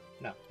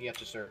 No, you have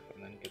to surf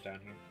and then get down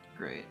here.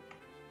 Great.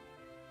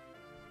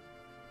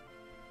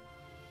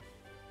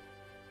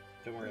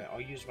 Don't worry, I'll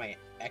use my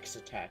X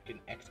attack and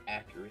X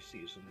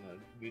accuracies in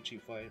the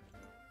Mewtwo fight.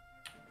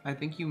 I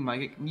think you might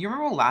get... You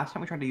remember last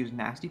time we tried to use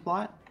Nasty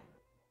Plot?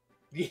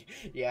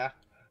 Yeah.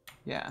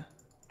 Yeah.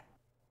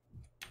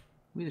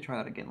 We need to try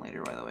that again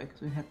later, by the way,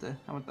 because we have to...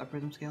 I want that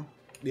Prism Scale.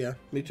 Yeah,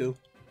 me too.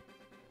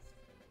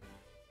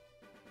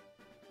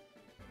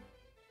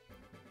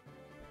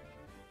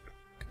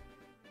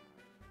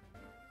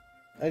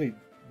 I need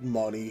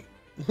money.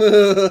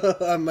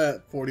 I'm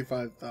at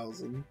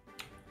 45,000.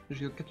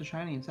 Just go get the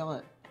shiny and sell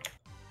it.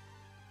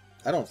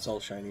 I don't sell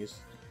shinies.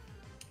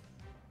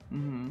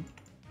 Mm-hmm.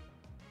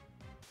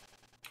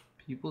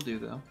 People do,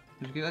 though.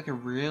 Just get, like, a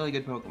really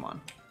good Pokemon.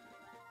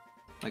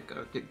 Like,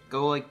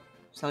 go like,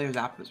 sell your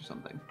Zapdos or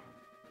something.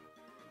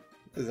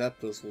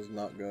 Zapdos was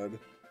not good.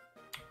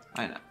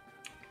 I know.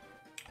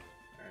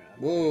 Alright,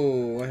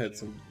 Whoa, I had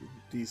some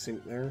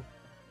desync there.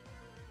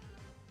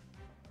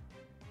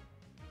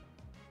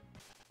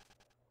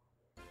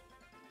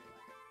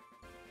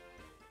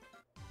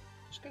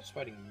 This guy's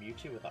fighting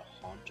Mewtwo with a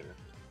Haunter.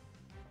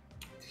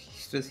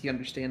 Does he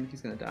understand that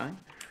he's gonna die?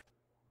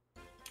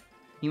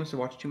 He must have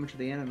watched too much of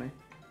the anime.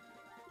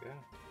 Yeah.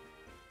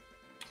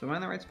 So am I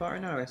in the right spot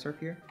right now? Do I surf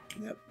here?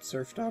 Yep,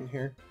 surf down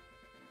here.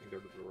 And go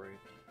to the right.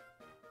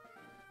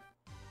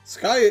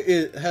 Sky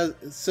has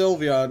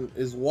Sylveon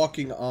is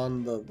walking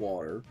on the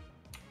water.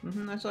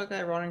 I saw a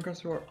guy running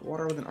across the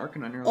water with an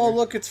Arcanine earlier. Oh,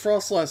 look, it's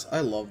Frostlass. I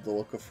love the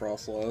look of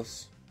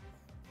Frostlass.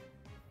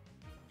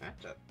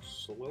 That's a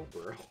slow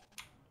bro.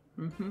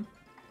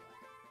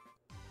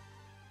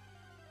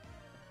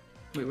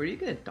 Wait, where do you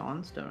get a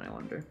Dawnstone, I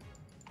wonder?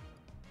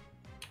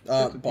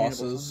 That's obtainable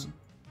bosses. somehow.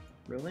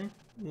 Really?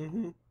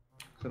 Mm-hmm.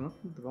 So I'm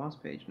looking at the boss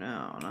page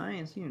now, and I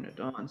ain't seeing a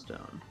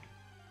Dawnstone.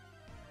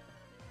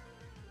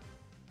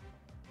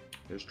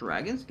 There's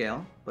Dragon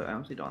Scale, but I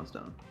don't see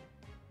Dawnstone.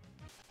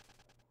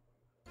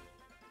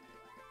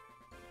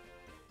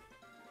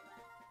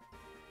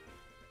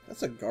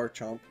 That's a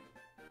Garchomp.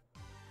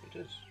 It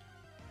is.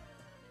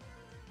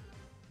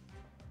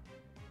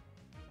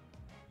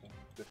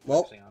 Good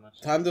Well, flexing on us.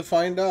 time to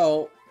find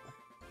out.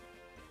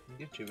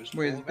 YouTube is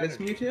Wait, full of this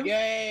energy. Mewtwo?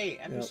 Yay!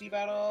 NPC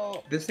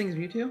battle! This thing's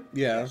Mewtwo?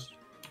 Yeah. Yes.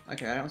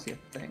 Okay, I don't see a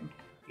thing.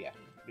 Yeah,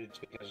 it's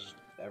because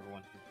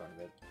everyone's in front of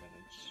it, and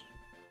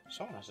it's...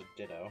 Someone has a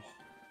Ditto.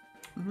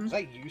 Mm-hmm. Is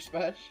that you,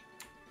 Spesh?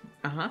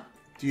 Uh-huh.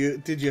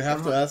 Did you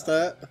have to ask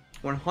that?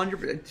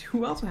 100%.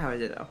 Who else would have a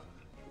Ditto?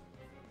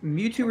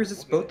 Mewtwo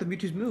resists both the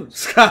Mewtwo's moves.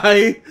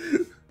 Sky!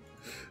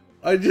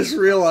 I just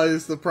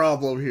realized the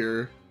problem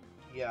here.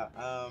 Yeah,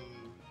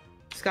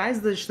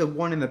 Sky's just the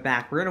one in the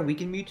back. We're gonna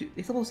weaken Mewtwo.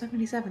 It's level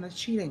 77. That's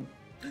cheating.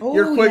 Oh,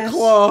 Your Quick yes.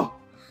 Claw!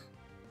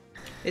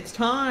 It's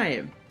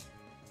time.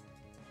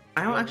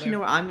 I don't Well, actually know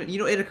what I'm. You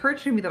know, it occurred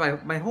to me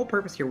that my whole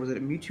purpose here was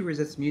that Mewtwo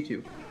resists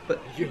Mewtwo,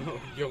 but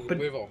you'll But-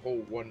 live a whole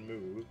one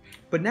move.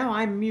 but now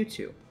I'm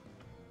Mewtwo,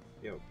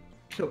 Yo.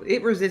 so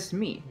it resists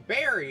me.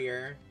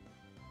 Barrier?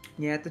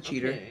 Yeah, it's a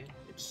cheater. Okay,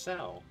 it's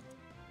Cell.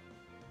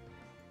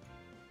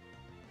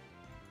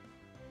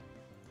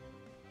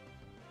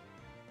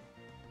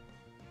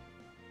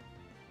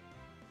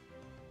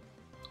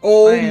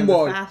 Oh I am the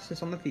my!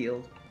 fastest on the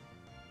field.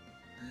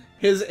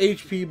 His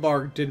HP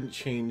bar didn't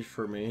change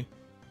for me.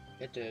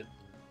 It did.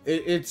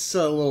 It's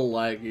a little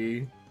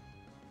laggy.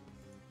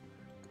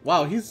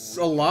 Wow, he's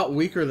a lot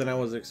weaker than I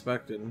was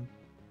expecting.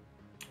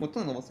 What's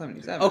on level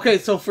 77? Okay,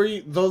 so for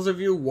those of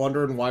you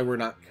wondering why we're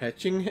not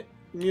catching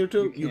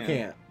Mewtwo, you can't.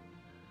 can't.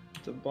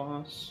 It's a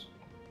boss.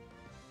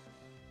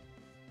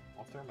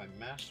 I'll throw my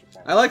Master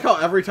Ball. I like how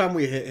every time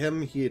we hit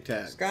him, he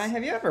attacks. Sky,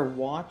 have you ever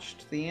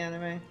watched the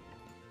anime?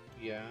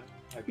 Yeah.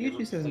 Have Mewtwo you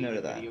ever says no played to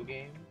a that. video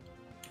game?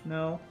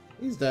 No.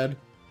 He's dead.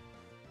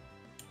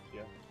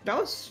 Yeah. That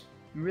was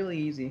really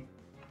easy.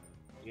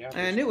 Yeah. And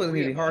I there's knew it wasn't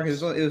three gonna be of hard us.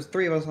 because it was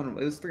 3 of us on.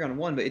 It was 3 on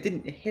 1, but it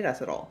didn't hit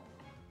us at all.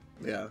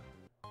 Yeah.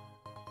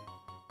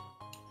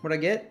 What'd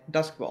I get?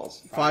 Dusk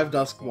balls. 5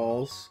 Dusk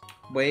Balls.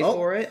 Wait Oh.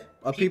 for it.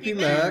 A PP PP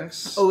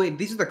Max. Oh wait,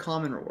 these are the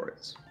common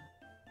rewards.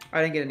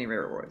 I didn't get any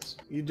rare rewards.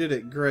 You did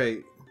it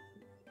great.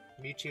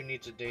 Mewtwo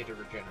needs a day to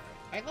regenerate.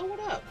 I know it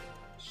up.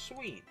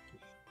 Sweet.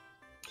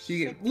 So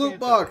you get Sick Loot chance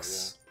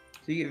box.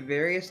 So you get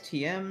various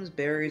TMs,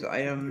 berries,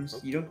 items.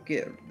 You don't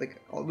get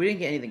like we didn't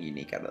get anything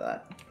unique out of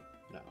that.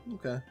 of it. No.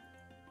 Okay.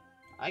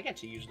 I get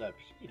to use that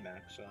PP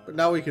Max on. But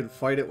now we can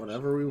fight it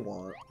whenever we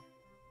want.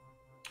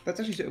 That's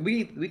actually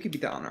we could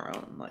beat that on our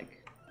own like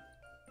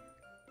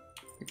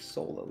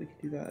solo. We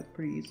could do that. It's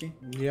pretty easy.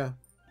 Yeah.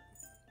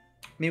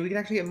 Maybe we can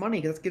actually get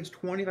money because that gives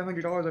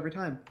 $2,500 every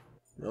time.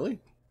 Really?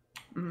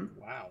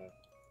 Wow.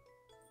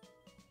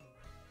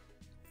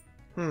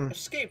 Hmm.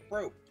 Escape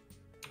rope.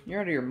 You're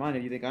out of your mind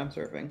if you think I'm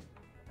surfing.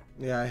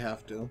 Yeah, I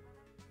have to.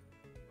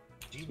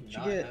 Do you That's what you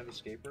not get. have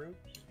escape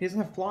ropes? He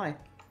doesn't have fly.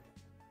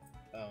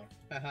 Oh.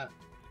 Haha.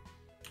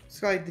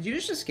 Sky, did you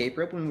just escape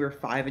rope when we were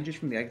 5 inches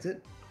from the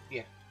exit?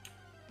 Yeah.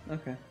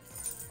 Okay.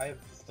 I have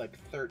like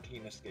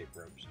 13 escape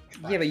ropes.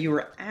 Yeah, but you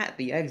were at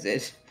the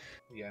exit.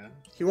 Yeah.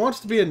 He wants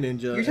to be a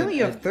ninja. You're telling me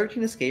you have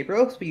 13 escape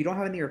ropes, but you don't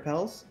have any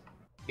repels?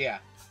 Yeah.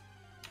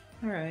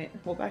 Alright,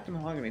 well back to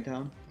Mahogany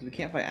Town. We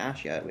can't fight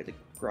Ash yet, we have to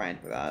grind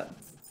for that.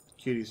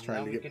 Cutie's Now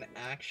trying to we get. can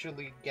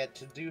actually get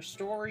to do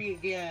story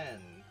again.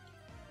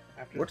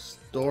 After What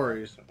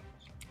story? episodes.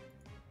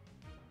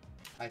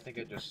 I think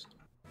I just.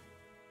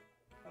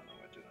 I don't know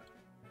what I did.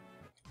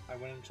 I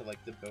went into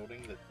like the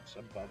building that's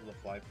above the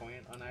fly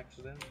point on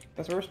accident.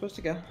 That's where we're supposed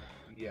to go.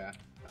 Yeah,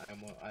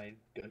 I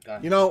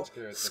got. You know,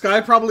 scared.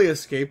 Sky probably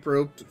escape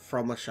roped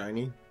from a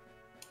shiny.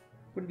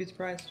 Wouldn't be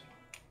surprised.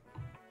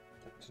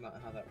 That's not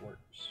how that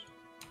works.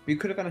 You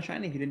could have gone a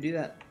shiny if you didn't do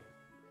that.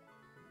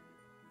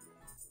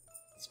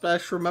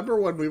 Spesh, remember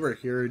when we were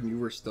here and you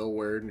were still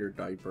wearing your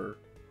diaper?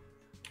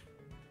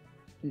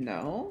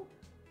 No,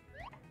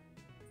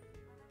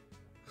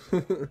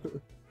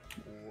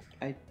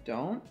 I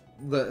don't.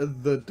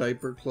 The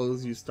diaper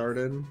clothes you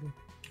started?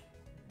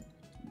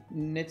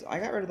 Nitz, I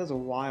got rid of those a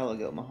while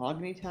ago.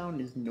 Mahogany Town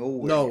is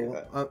nowhere near No,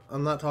 that.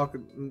 I'm not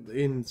talking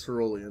in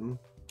Cerulean.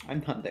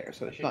 I'm not there,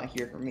 so it's not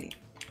here for me.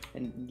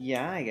 And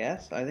yeah, I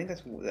guess. I think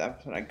that's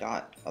when I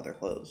got other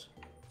clothes.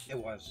 It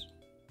was.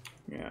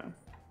 Yeah.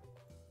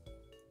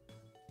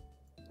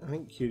 I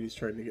think Cutie's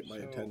trying to get my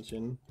So-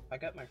 attention. I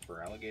got my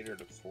Feraligatr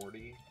to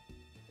 40,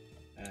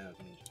 and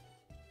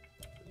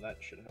that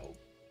should help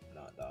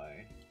not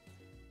die.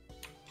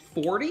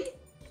 40?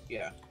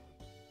 Yeah.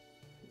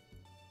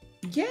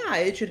 Yeah,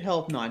 it should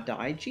help not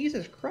die.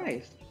 Jesus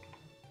Christ.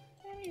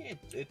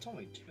 It's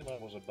only 2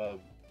 levels above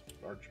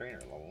our trainer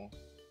level.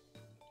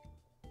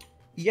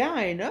 Yeah,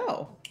 I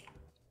know.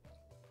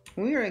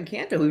 When we were in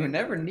Kanto, we were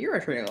never near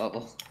our training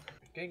level.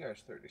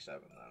 Gengar's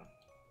 37 though.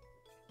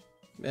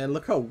 Man,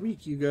 look how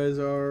weak you guys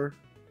are.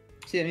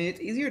 See, I mean, it's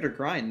easier to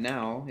grind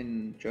now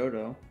in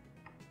Johto.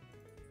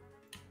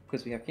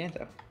 Because we have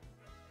Kanto.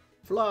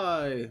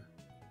 Fly!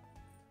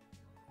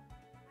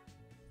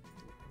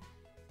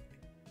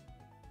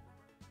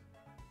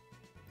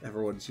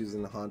 Everyone's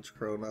using the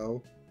Honchkrow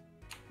now.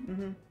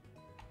 Mm-hmm.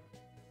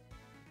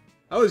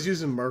 I was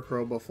using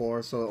Murkrow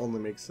before, so it only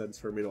makes sense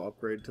for me to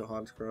upgrade to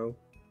Honchkrow.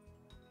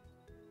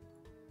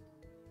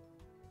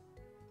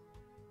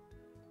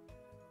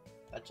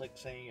 That's like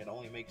saying it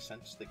only makes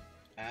sense that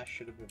Ash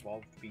should have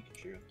evolved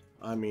Pikachu.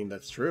 I mean,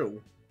 that's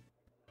true.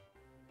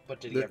 But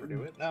did he ever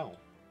do it? No.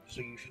 So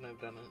you shouldn't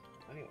have done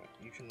it anyway.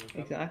 You shouldn't have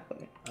done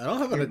Exactly. I don't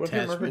have an What if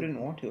Murkrow attachment. didn't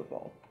want to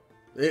evolve?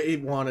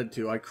 It wanted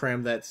to. I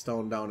crammed that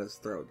stone down his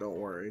throat, don't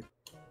worry.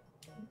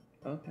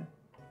 Okay. it.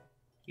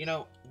 You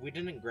know, we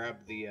didn't grab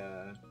the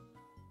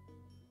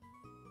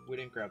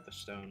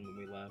stone when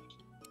we left.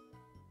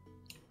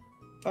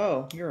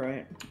 Oh, you're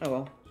right. Oh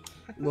well.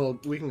 Well,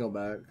 we can go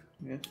back.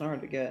 Yeah, it's not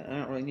hard to get. I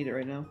don't really need it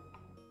right now.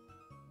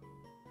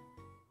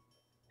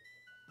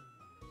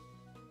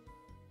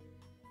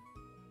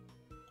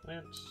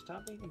 Man,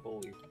 stop being a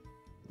bully.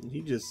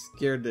 He just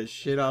scared the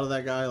shit out of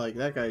that guy, like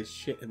that guy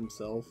shit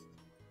himself.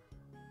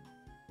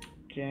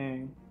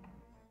 Dang.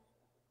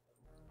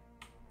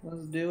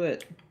 Let's do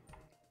it.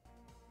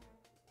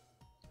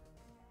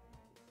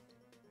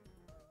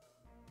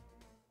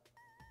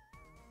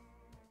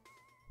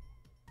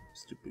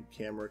 Stupid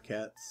camera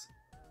cats.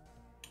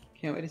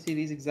 Can't wait to see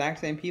these exact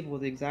same people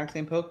with the exact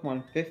same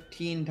Pokemon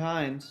 15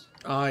 times.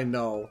 I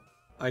know.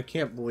 I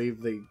can't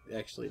believe they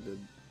actually did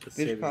the They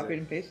same just copied exact...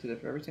 and pasted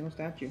it for every single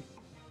statue.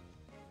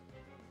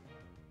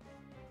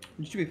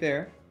 Which, to be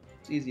fair,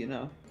 it's easy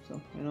enough.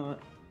 So, you know what?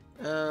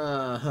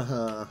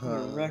 I'm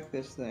gonna wreck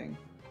this thing.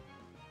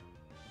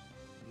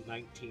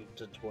 19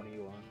 to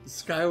 21.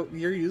 Sky,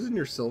 you're using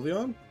your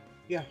Sylveon?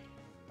 Yeah.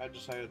 I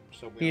decided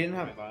so He didn't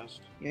my have-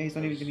 last. Yeah, he's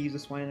not even gonna use the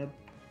Swinub.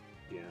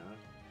 Yeah.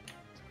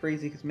 It's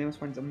crazy because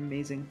Mamoswine's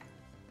amazing.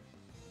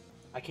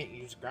 I can't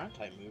use ground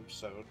type moves,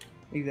 so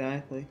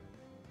Exactly.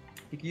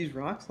 You can use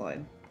Rock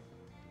Slide.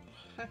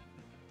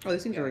 Oh,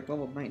 these things are like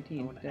level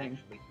 19. one Dang.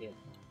 actually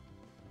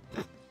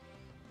hit.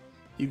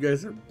 You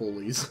guys are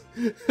bullies.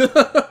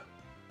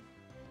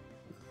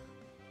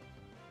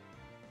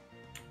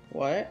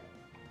 What?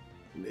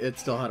 It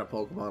still had a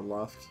Pokemon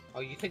left.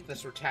 Oh, you think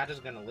this Rattata's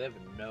gonna live?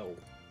 No.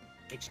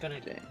 It's gonna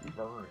Dang.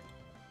 burn.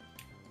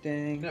 It's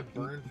Dang. gonna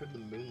burn from the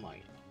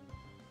moonlight.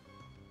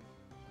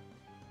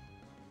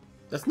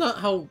 That's not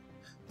how...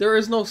 There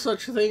is no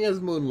such thing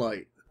as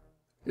moonlight.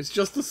 It's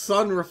just the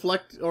sun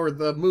or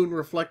the moon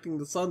reflecting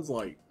the sun's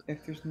light.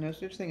 If there's no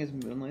such thing as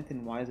moonlight,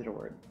 then why is it a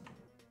word?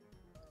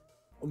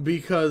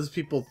 Because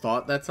people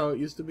thought that's how it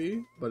used to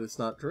be, but it's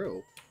not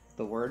true.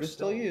 The word is It's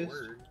still a used.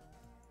 word.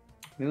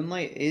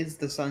 Moonlight is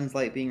the sun's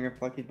light being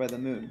reflected by the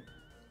moon.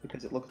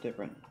 Because it looks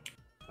different.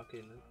 Okay,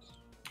 Nitz.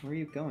 Where are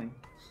you going?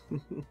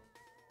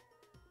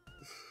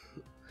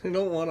 I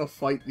don't want to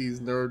fight these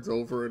nerds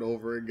over and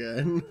over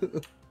again.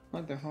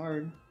 Like they're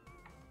hard.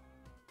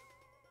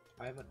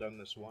 I haven't done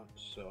this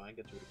once, so I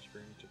get to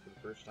experience it for the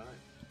first time.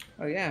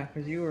 Oh yeah,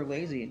 because you were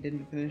lazy and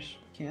didn't finish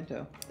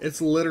Kanto.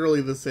 It's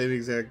literally the same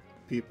exact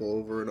people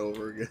over and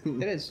over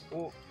again. It is.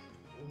 Well,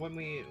 when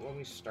we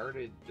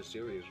started the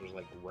series was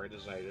like right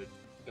as I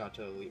got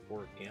to Elite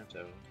Four of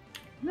Kanto.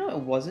 No, it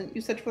wasn't.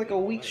 You said for like a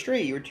week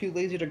straight you were too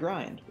lazy to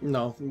grind.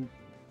 No,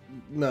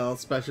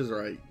 Spesh is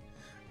right.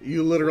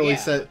 You literally Yeah.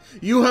 said...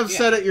 You have Yeah.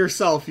 said it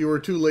yourself, you were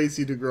too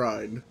lazy to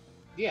grind.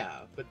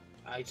 Yeah, but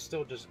I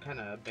still just kind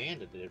of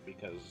abandoned it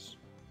because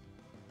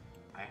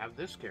I have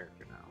this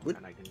character now, What?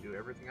 and I can do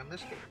everything on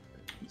this character.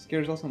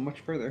 Scares also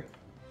much further.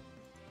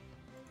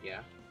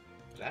 Yeah,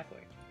 exactly.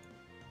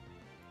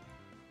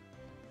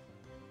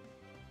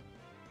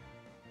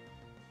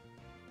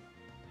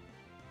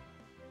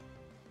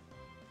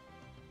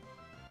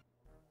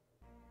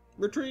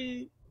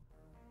 Retreat!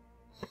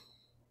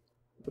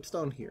 What's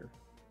down here?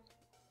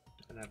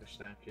 Another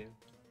statue.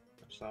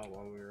 I saw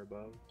while we were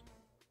above.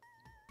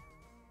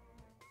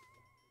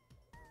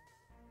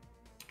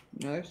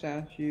 Another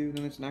statue,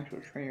 then there's an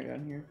actual trainer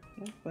down here.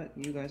 Yeah, but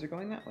you guys are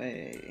going that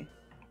way.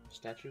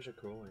 Statues are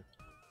cooler.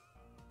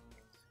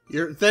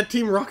 That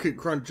Team Rocket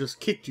Grunt just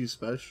kicked you,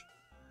 Spesh.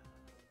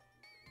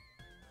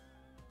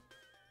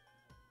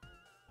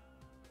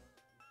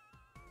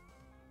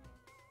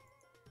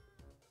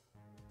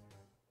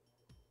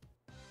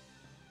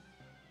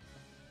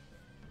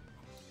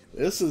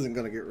 This isn't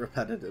gonna get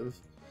repetitive.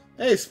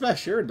 Hey,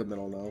 Spesh, you're in the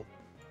middle now.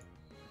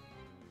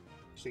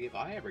 See, if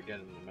I ever get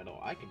in the middle,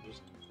 I can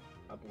just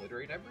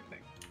obliterate everything.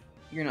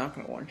 You're not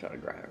gonna one-shot a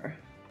grinder.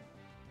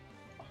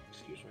 Oh,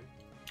 excuse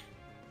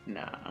me.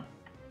 Nah.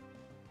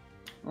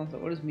 Also,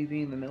 what does me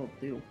being in the middle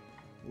do?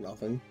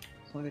 Nothing.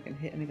 It's not like I can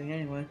hit anything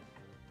anyway.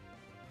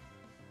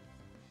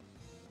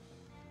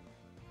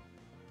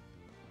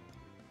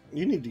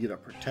 You need to get a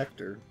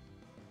protector.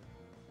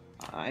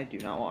 I do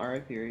not want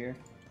Rhyperior.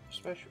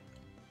 Special.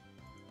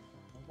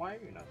 Why are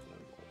you not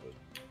involved?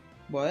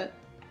 What?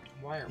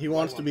 He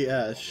wants to be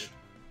Ash.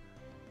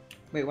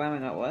 Wait, why am I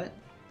not what?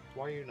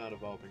 Why are you not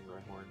evolving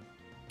Rhyhorn?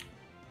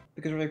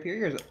 Because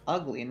Rhyperior is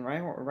ugly and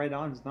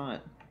Rhydon's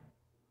not.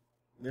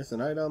 There's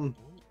an item.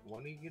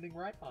 When are you getting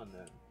right on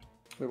them?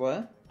 Wait,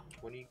 what?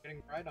 When are you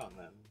getting right on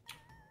them?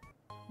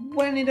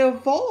 When it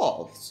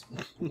evolves.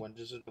 When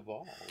does it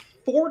evolve?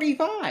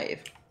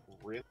 45.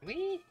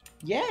 Really?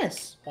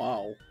 Yes.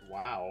 Wow.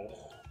 Wow.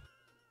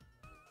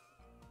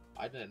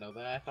 I didn't know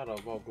that. I thought it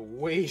evolved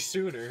way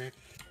sooner.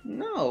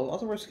 No.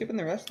 Also, we're skipping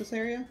the rest of this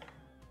area.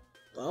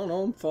 I don't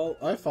know.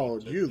 I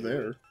followed you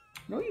there.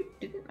 No, you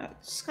didn't.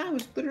 Sky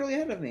was literally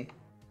ahead of me.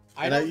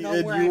 I don't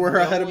know where you I'm were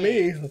ahead of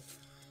going. me.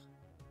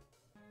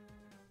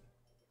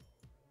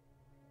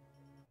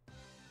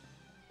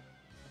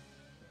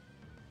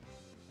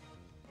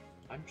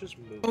 I'm just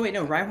moving. Oh wait,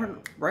 no.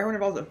 Rhyhorn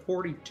evolves at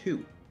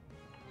 42.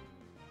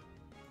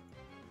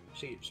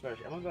 See,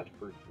 especially, I'm about to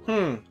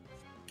prove.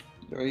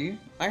 Are you?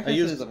 I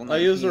used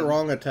the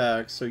wrong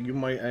attack, so you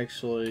might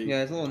actually.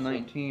 Yeah, it's level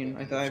 19.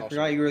 I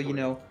forgot you were, you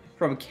know,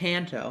 from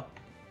Kanto.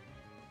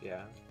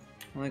 Yeah.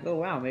 I'm like, oh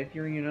wow, maybe if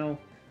you're, you know,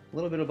 a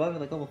little bit above it,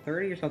 like level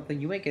 30 or something,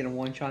 you might get a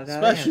one shot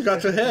out of Spesh, you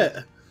got to hit.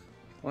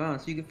 Wow,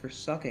 so you get for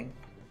sucking.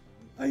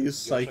 I use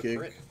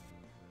psychic.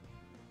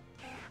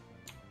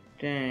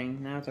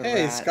 Dang, now it's a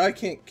Hey, rat. Sky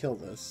can't kill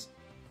this.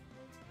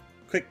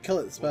 Quick, kill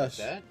it, Spesh.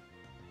 That?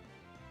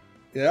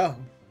 Yeah.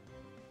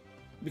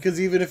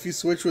 Because even if you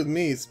switch with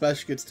me,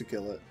 Spesh gets to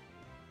kill it.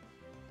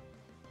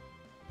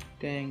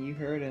 Dang, you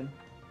heard him.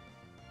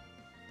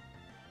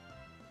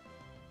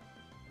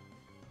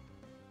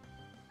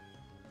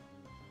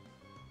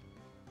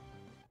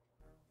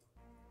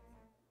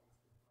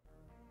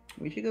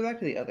 We should go back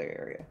to the other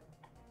area.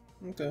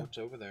 Okay. What's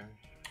over there?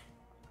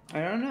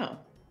 I don't know.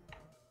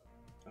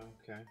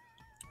 Okay.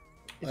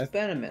 It's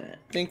been a minute.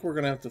 I think we're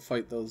gonna have to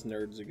fight those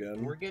nerds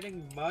again. We're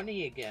getting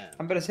money again.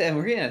 I'm about to say,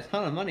 we're getting a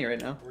ton of money right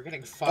now. We're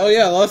getting 5 Oh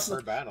yeah,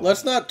 per battle.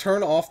 let's not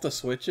turn off the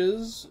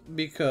switches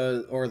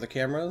or the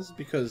cameras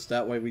because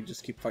that way we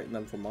just keep fighting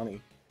them for money.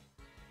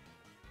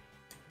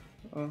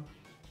 Oh.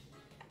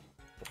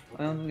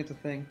 I don't think it's a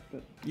thing,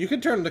 but You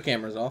can turn the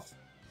cameras off.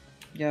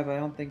 yeah, but I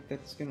don't think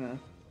that's gonna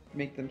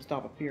make them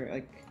stop appearing.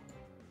 Like,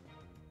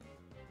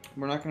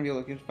 we're not gonna be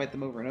able to just fight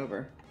them over and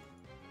over.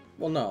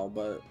 Well, no,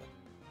 but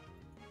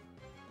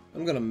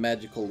I'm gonna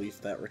magical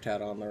leaf that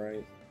Rattata on the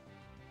right.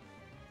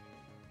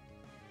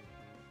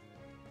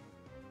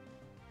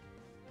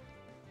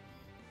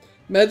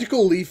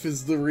 Magical leaf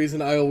is the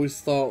reason I always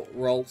thought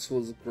Ralts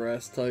was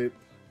grass type.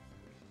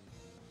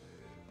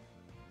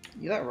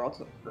 You thought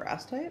Ralts a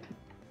grass type?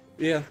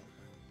 Yeah.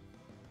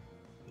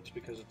 It's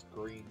because it's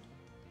green.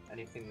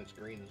 Anything that's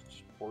green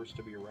is forced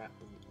to be a rat.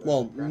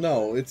 Well, grass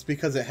no, type. it's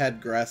because it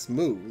had grass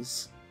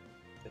moves.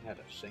 It had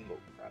a single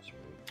grass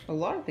move. A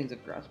lot of things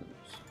have grass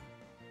moves.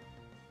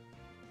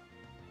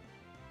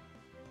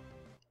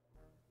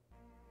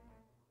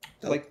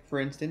 Oh. Like, for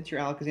instance, your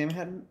Alakazam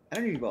had an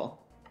energy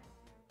ball.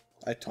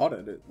 I taught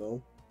it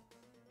though.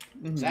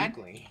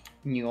 Exactly.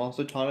 And you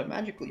also taught it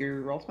magically,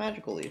 your Ralts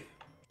Magical Leaf.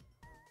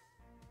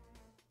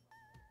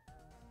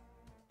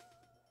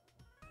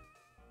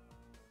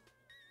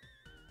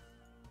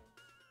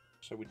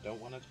 So we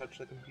don't want to touch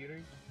the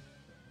computer?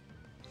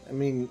 I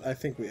mean, I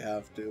think we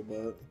have to,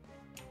 but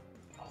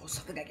Oh,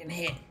 something I can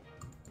hit.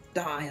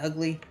 Die,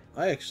 ugly.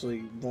 I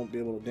actually won't be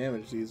able to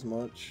damage these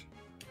much.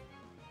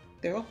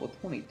 They're level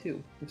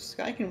 22. If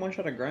Sky can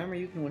one-shot a Grimer,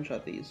 you can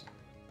one-shot these.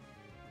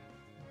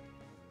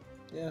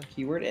 Yeah.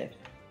 Keyword if.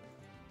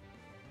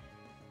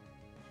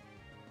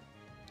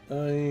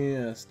 Oh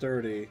yeah,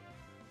 sturdy.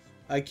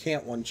 I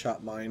can't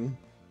one-shot mine.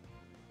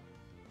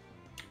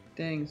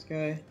 Dang,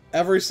 Sky.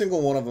 Every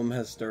single one of them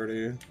has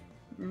sturdy.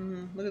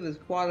 Look at this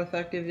quad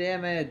effective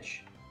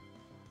damage.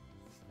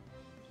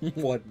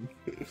 What?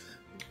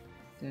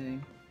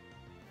 Dang.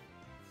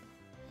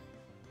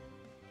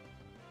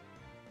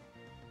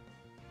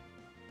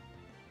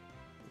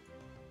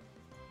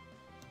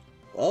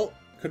 Well,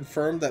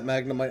 confirmed that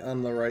Magnemite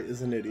on the right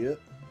is an idiot.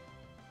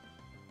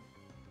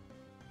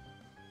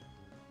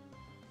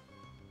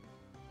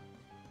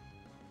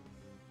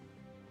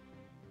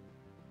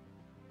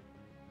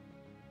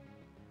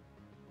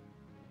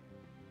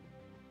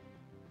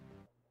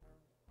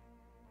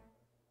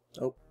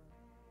 Oh.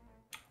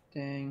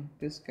 Dang,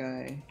 this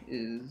guy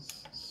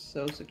is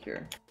so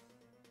secure.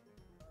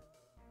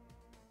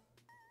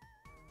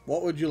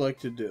 What would you like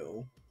to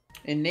do?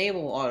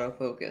 Enable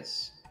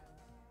autofocus.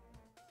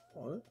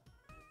 What?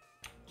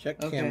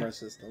 Check Okay. camera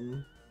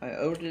system.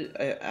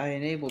 I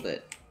enabled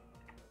it.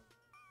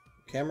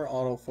 Camera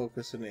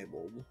autofocus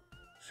enabled.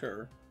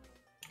 Sure.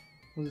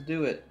 Let's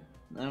do it.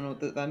 I don't know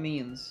what that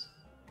means.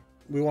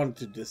 We wanted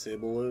to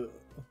disable it.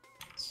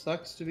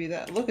 Sucks to be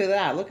that. Look at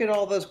that. Look at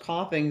all those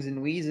coughings and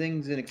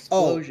wheezings and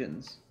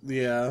explosions.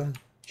 Yeah.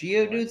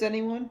 Geodudes,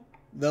 anyone?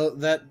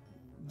 The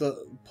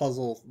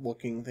puzzle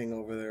looking thing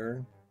over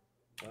there.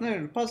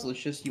 No, the puzzle. It's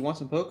just you want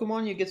some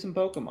Pokemon, you get some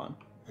Pokemon.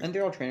 And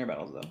they're all trainer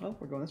battles, though. Oh,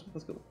 we're going this way.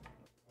 Let's go.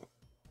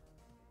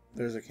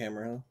 There's a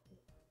camera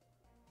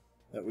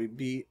that we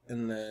beat,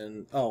 and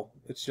then... Oh,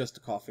 it's just the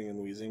coughing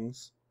and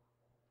wheezings.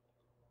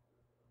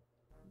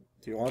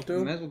 Do you want We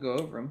to? might as well go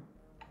over them.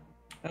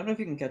 I don't know if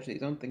you can catch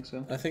these. I don't think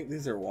so. I think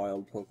these are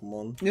wild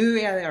Pokemon. No,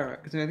 yeah, they are.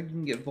 Because I think you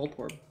can get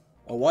Voltorb.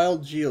 A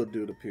wild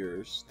Geodude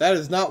appears. That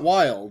is not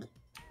wild.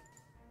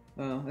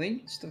 Oh, I think you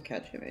can still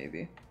catch it,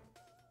 maybe.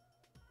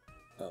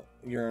 Oh,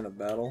 you're in a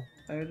battle?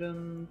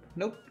 Item...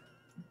 Nope.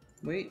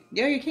 Wait.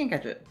 Yeah, you can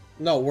catch it.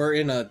 No, we're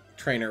in a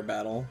trainer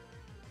battle.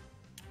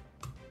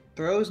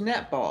 Throws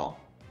netball.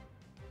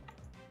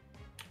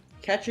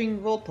 Catching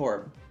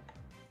Voltorb.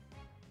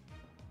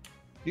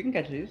 You can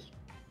catch these.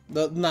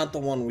 Not the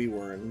one we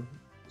were in.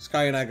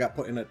 Sky and I got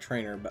put in a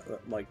trainer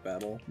like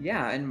battle.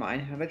 Yeah, and mine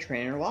had a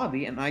trainer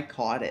lobby, and I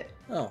caught it.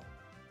 Oh. Well,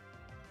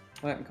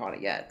 I haven't caught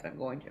it yet, but I'm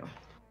going to.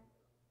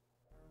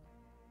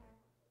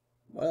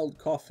 Wild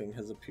coughing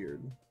has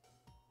appeared.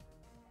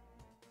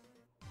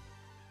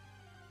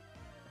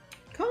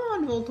 Come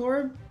on,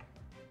 Voltorb.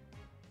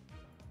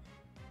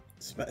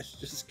 Smash,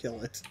 just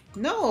kill it.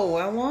 No,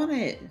 I want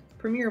it.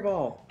 Premier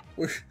Ball.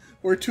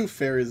 We're two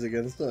fairies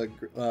against a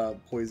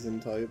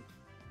poison type.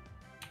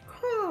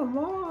 Come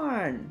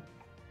on.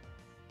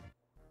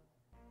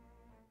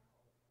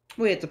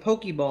 Wait, it's a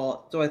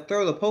Pokeball, so I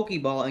throw the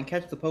Pokeball and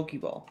catch the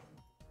Pokeball.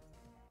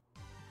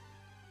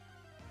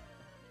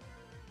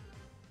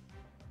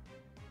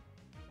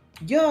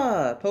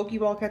 Yeah!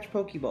 Pokeball catch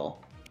Pokeball.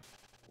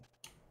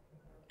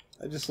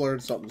 I just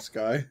learned something,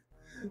 Sky.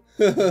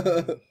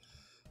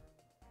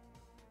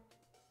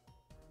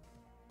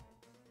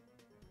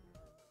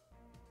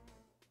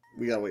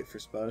 We gotta wait for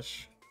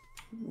Spesh.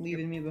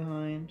 Leaving me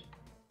behind.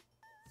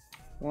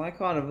 Well, I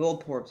caught a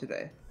Voltorb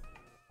today.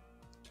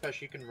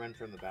 Spesh, you can run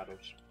from the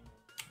battles.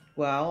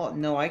 Well,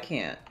 no, I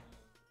can't.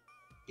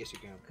 Yes, you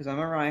can. Because I'm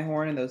a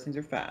Rhyhorn and those things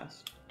are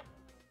fast.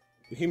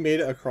 He made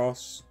it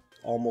across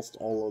almost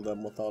all of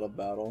them without a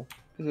battle.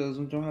 Because those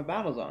ones don't have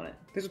battles on it.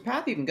 There's a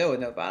path you can go with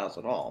no battles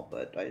at all,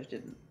 but I just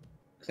didn't.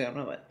 Because I don't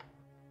know it.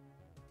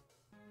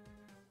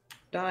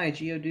 Die,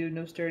 Geodude,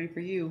 no sturdy for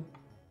you.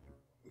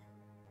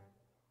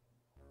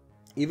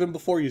 Even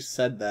before you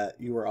said that,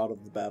 you were out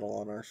of the battle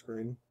on our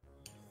screen.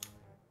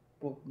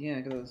 Well, yeah,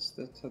 because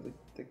that's how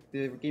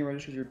the game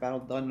registers your battle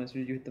done as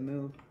soon as you hit the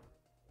move.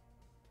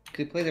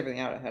 Because it plays everything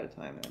out ahead of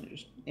time, and then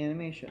just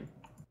animation.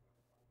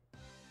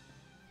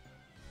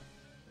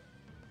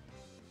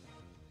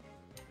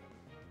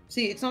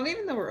 See, it's not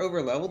even that we're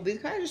over leveled. These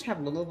guys just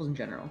have low levels in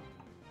general.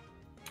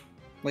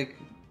 Like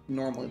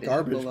normally, they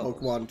have Garbage low levels.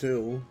 Pokemon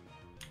too.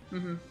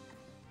 Mm-hmm.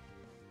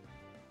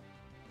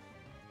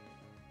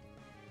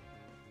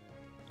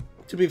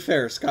 To be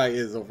fair, Sky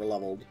is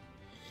overleveled.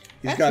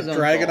 He's That's got his own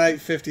Dragonite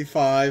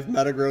 55,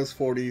 Metagross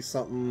 40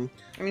 something.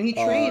 I mean, he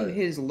trained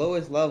his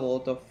lowest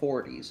level to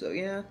 40, so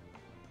yeah.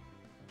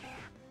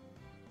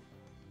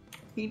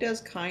 He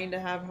does kind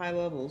of have high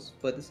levels,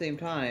 but at the same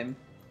time,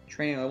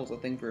 training level's a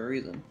thing for a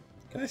reason.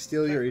 Can I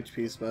steal your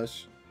HP,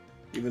 Spesh?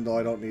 Even though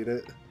I don't need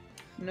it.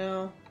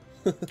 No.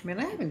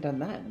 Man, I haven't done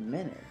that in a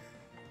minute.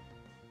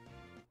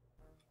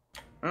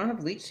 I don't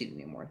have Leech Seed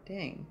anymore,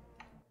 dang.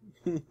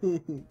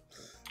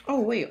 Oh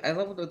wait, I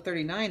leveled to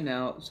 39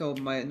 now, so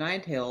my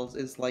Ninetales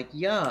is like,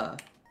 yeah.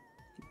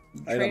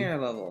 Trainer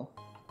level.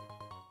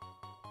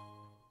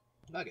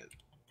 Nugget.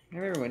 I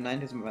remember when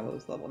Ninetales was my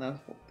lowest level, now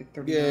it's like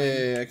 39.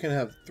 Yay, I can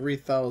have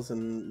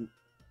 3,000...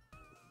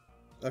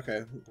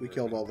 Okay, we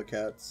killed all the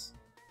cats.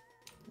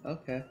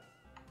 Okay.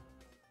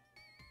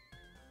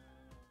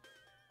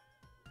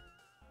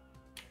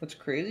 What's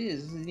crazy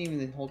is this isn't even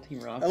the whole Team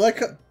Rocket. I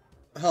like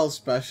how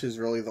Spesh is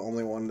really the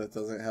only one that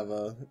doesn't have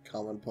a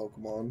common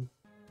Pokemon.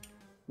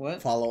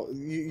 What?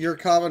 Your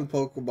common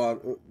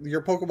Pokemon,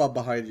 your Pokemon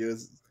behind you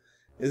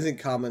isn't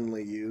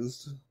commonly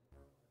used.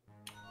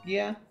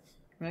 Yeah,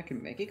 I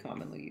can make it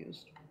commonly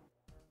used.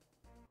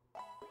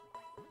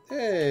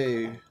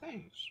 Hey.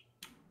 Thanks.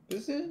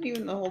 This isn't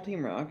even the whole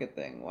Team Rocket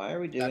thing. Why are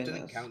we doing That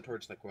didn't this? count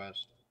towards the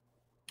quest.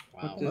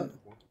 What Wow. did?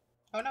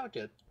 Oh, no, it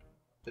did.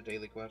 The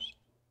daily quest.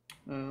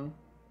 Oh.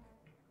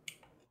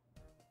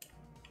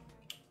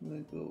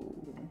 Let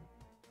go.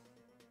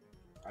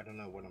 I don't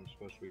know what I'm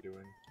supposed to be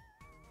doing.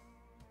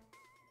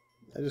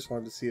 I just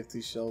wanted to see if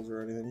these shells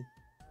or anything.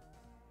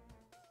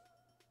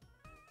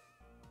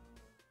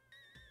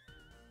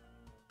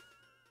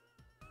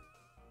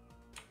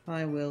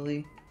 Hi,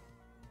 Willy.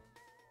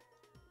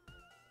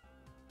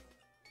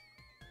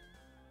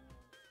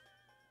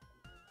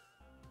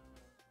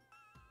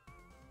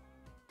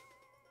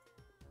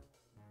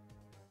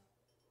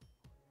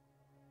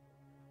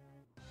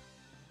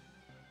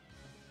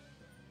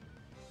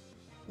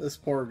 This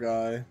poor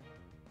guy.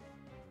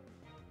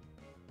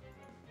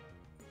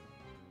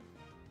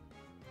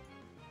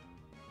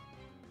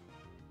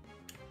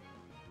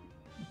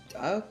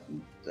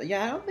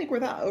 Yeah, I don't think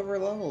we're that over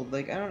leveled.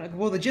 Like, I don't know.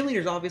 Well, the gym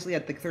leader's obviously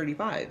at the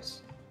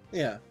 35s.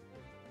 Yeah.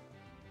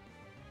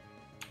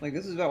 Like,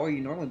 this is about where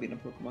you normally be in a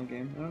Pokemon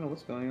game. I don't know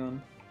what's going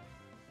on.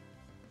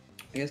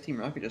 I guess Team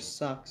Rocket just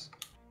sucks.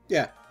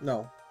 Yeah,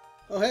 no.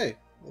 Oh, hey.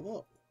 Level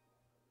up.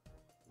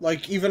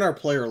 Like, even our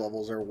player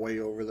levels are way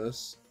over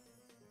this.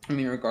 I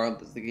mean,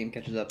 regardless, the game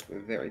catches up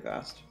very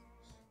fast.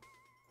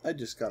 I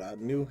just got a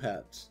new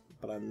hat,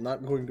 but I'm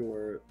not going to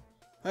wear it.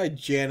 Hi,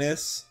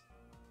 Janice.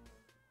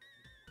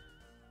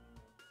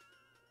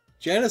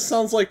 Janice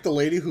sounds like the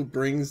lady who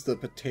brings the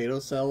potato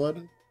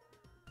salad.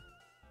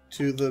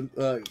 to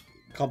the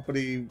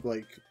company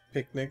like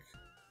picnic.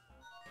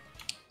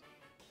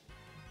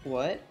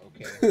 What?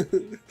 Okay.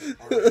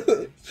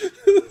 Alright.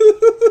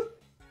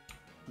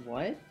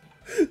 What?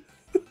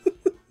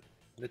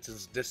 Nitz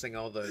is dissing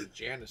all the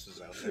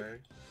Janices out there.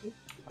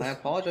 I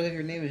apologize if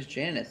your name is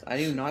Janice. I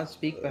do not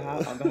speak on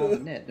behalf of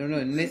Nitz. No,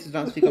 Nitz does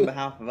not speak on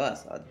behalf of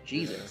us.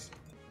 Jesus.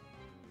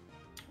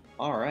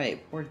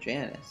 Alright, poor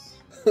Janice.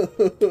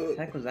 What the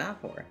heck was that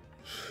for?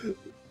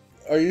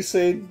 Are you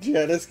saying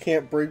Janice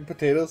can't bring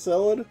potato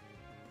salad?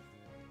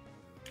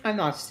 I'm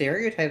not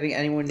stereotyping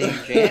anyone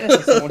named Janice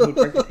as someone who would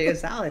bring potato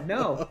salad.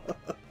 No.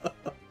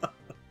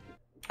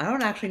 I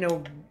don't actually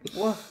know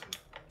what.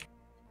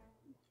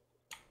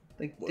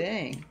 Like, what?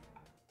 Dang.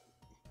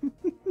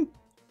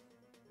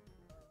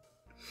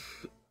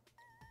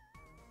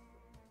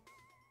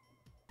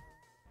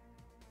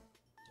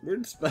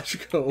 Where'd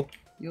Spesh go?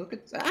 You look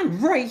at. I'm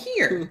right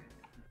here!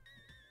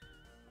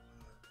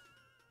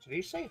 Did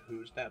he say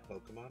who's that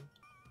Pokemon?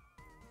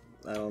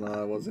 I don't know,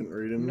 I wasn't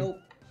reading. Nope.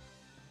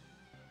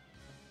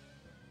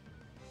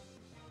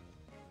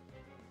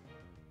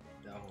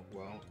 Oh,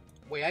 well.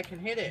 Wait, I can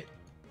hit it!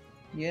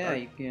 Yeah,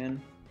 you can.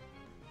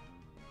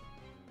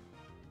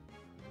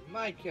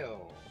 My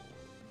kill!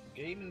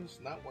 Gaming's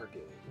not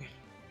working.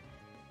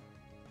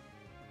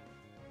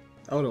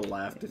 I would have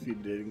laughed if you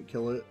didn't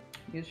kill it.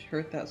 You just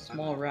hurt that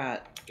small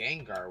rat.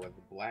 Gengar with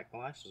black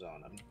glasses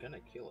on. I'm gonna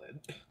kill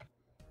it.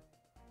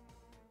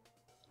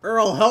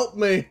 Earl, help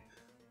me!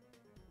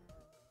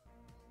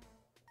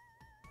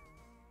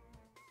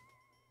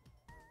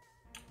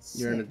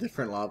 Sick. You're in a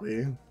different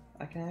lobby.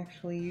 I can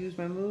actually use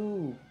my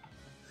move.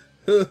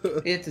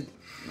 It's It's a...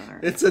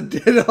 Right. It's a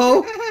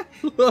Ditto?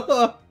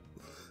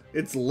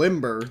 It's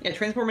Limber. Yeah,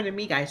 transform into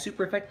me, guys.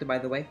 Super effective, by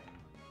the way.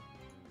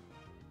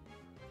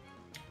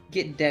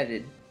 Get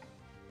deaded.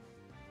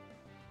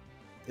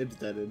 It's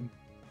deaded.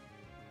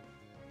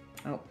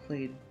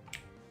 Outplayed.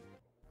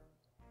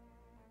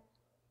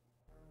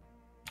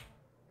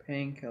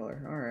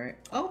 Painkiller. Alright.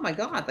 Oh my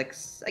god, like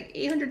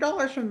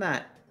 $800 from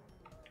that.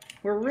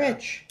 We're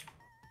rich.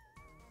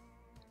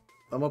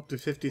 I'm up to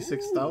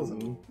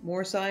 56,000.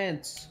 More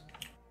science.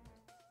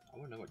 I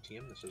wanna know what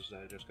TM this is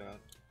that I just got.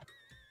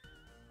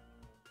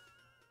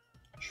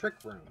 Trick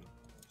Room.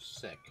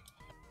 Sick.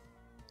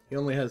 He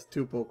only has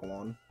 2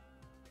 Pokemon.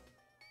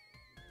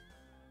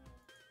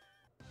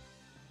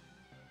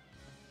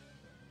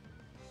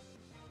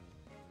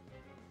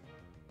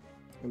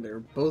 And they're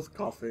both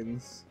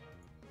coffins.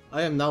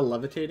 I am now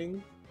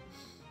levitating.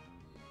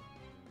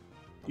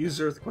 Use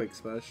Earthquake,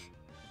 Spesh.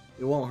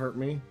 It won't hurt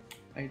me.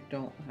 I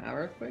don't have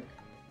Earthquake.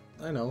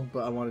 I know,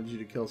 but I wanted you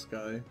to kill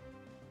Sky.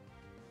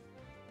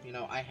 You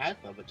know, I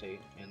had Levitate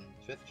in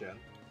 5th gen.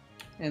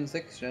 And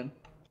 6th gen.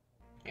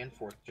 And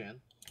 4th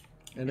gen.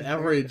 And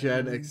every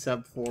gen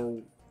except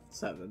for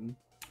 7.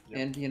 Yep.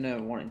 And, you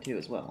know, 1 and 2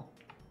 as well.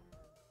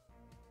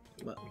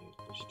 But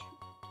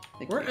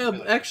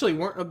There's two.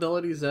 weren't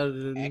abilities added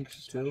in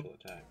X 2? special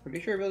attack.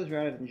 Pretty sure abilities were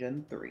added in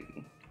Gen 3.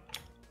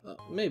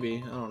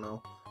 Maybe, I don't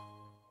know.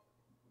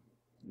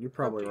 You're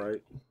probably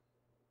right.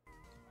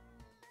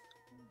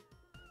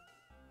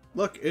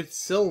 Look, it's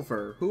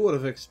Silver. Who would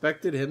have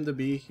expected him to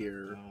be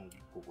here?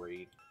 Oh,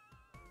 great.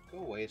 Go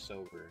away,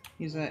 Silver.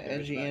 He's that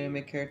There's edgy that anime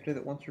you. character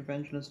that wants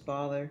revenge on his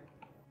father.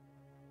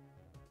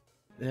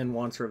 And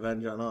wants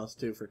revenge on us,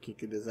 too, for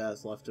kicking his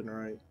ass left and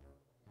right.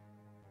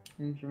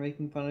 And for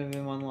making fun of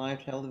him on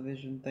live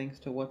television thanks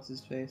to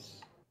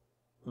what's-his-face.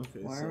 Okay,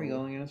 Why so are we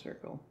going in a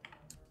circle?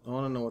 I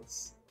want to know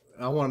what's...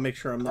 I want to make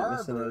sure I'm not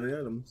missing Arbor. any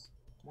items.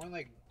 More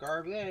like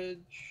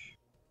garbage.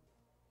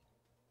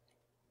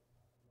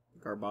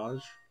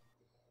 Garbage.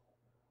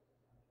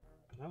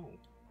 No.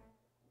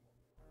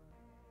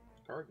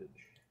 Garbage.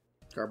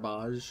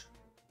 Garbage.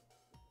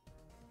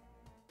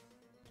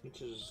 It's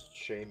just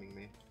shaming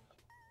me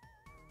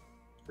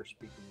for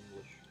speaking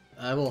English.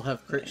 I will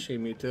have crit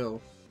shame you,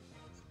 too.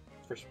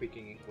 For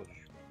speaking English.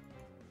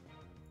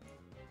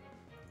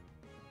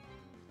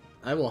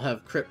 I will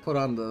have crit put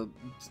on the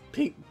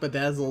pink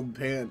bedazzled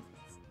pants.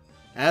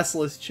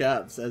 Assless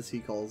chaps, as he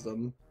calls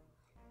them.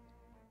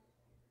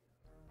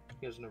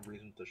 He has no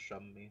reason to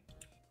shun me.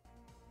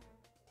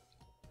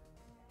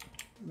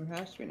 There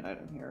has to be an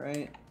item here,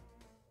 right?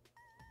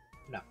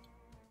 No.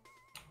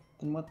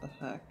 Then what the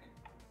heck?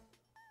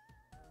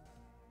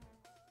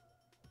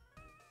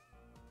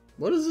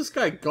 What is this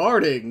guy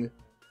guarding?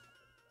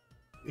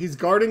 He's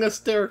guarding a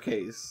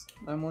staircase.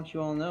 I want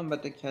you all to know I'm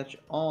about to catch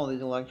all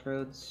these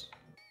electrodes.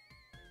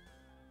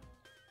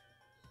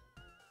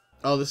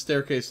 Oh, the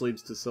staircase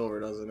leads to Silver,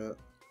 doesn't it?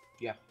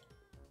 Yeah.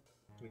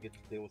 We get to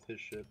deal with his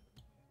shit.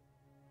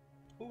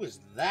 Who is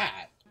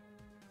that?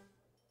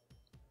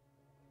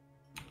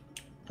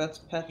 That's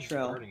He's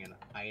Petrel. guarding an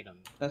item.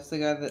 That's the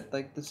guy that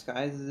like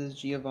disguises as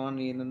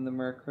Giovanni, and then the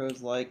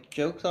Murkrow's like,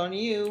 "Joke's on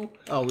you."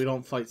 Oh, we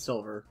don't fight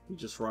Silver. He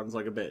just runs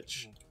like a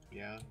bitch.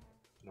 Yeah.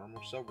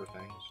 Normal Silver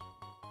things.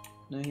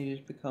 No, he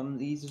just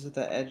becomes. He's just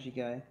that edgy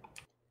guy.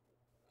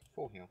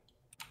 Full heal.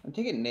 I'm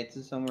taking Nitz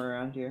is somewhere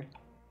around here.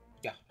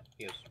 Yeah,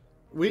 he is.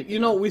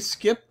 we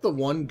skipped the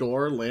one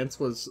door Lance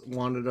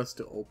wanted us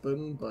to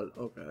open, but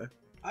okay.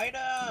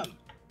 Item!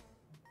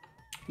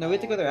 No, we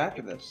have to go there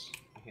after this.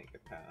 I can't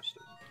get past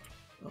it.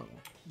 Oh.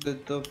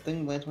 The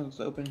thing Lance wants us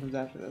to open comes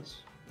after this.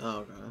 Oh,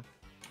 okay.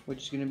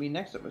 Which is going to be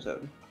next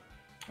episode.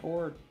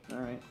 Or,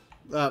 alright.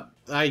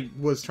 I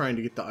was trying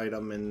to get the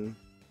item and...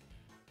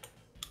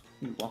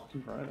 You walked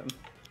in front of him.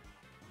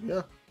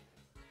 Yeah.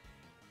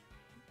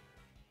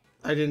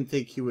 I didn't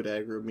think he would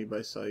aggro me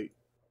by sight.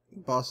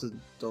 Bosses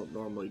don't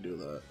normally do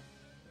that.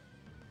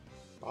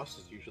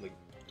 Bosses usually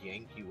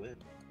yank you in.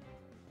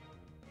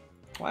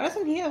 Why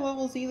doesn't he have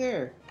levels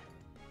either?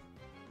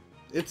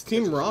 It's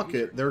Team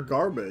Rocket. They're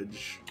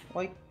garbage.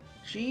 Like,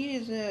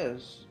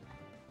 Jesus.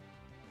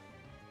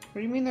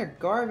 What do you mean they're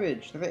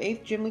garbage? They're the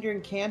 8th gym leader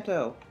in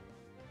Kanto.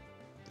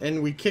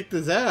 And we kicked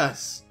his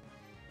ass.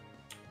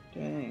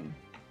 Dang.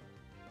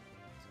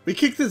 We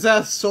kicked his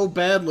ass so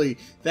badly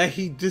that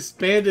he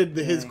disbanded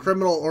his Dang.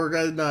 criminal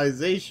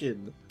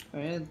organization. I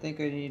didn't think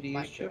I needed to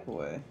use Chip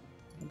Away.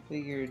 I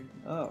figured,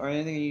 oh, or I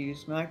didn't think I needed to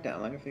use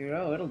Smackdown. Like, I figured,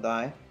 oh, it'll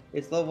die.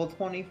 It's level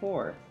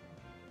 24.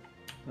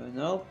 But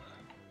nope.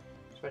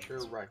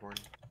 Especially Rhyhorn.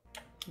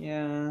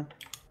 Yeah.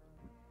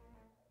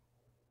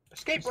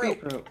 Escape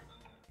rope!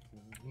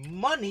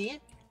 Money?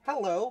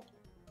 Hello!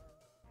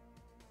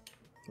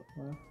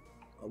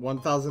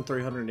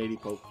 1,380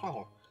 poke.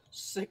 Oh,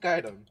 sick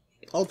item.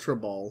 Ultra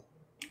Ball.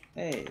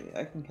 Hey,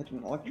 I can catch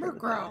an electric.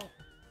 Murkrow.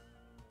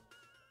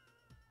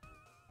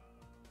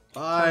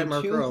 Bye,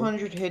 Murkrow.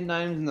 200 hidden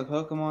items in the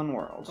Pokemon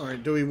world.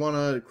 Alright, do we want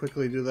to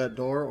quickly do that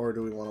door, or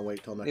do we want to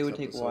wait till next episode? It would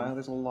take a while.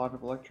 There's a lot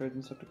of electrodes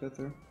and stuff to go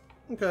through.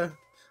 Okay.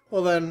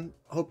 Well then,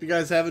 hope you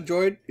guys have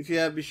enjoyed. If you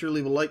have, be sure to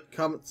leave a like,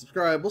 comment,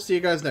 subscribe. We'll see you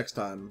guys next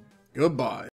time. Goodbye.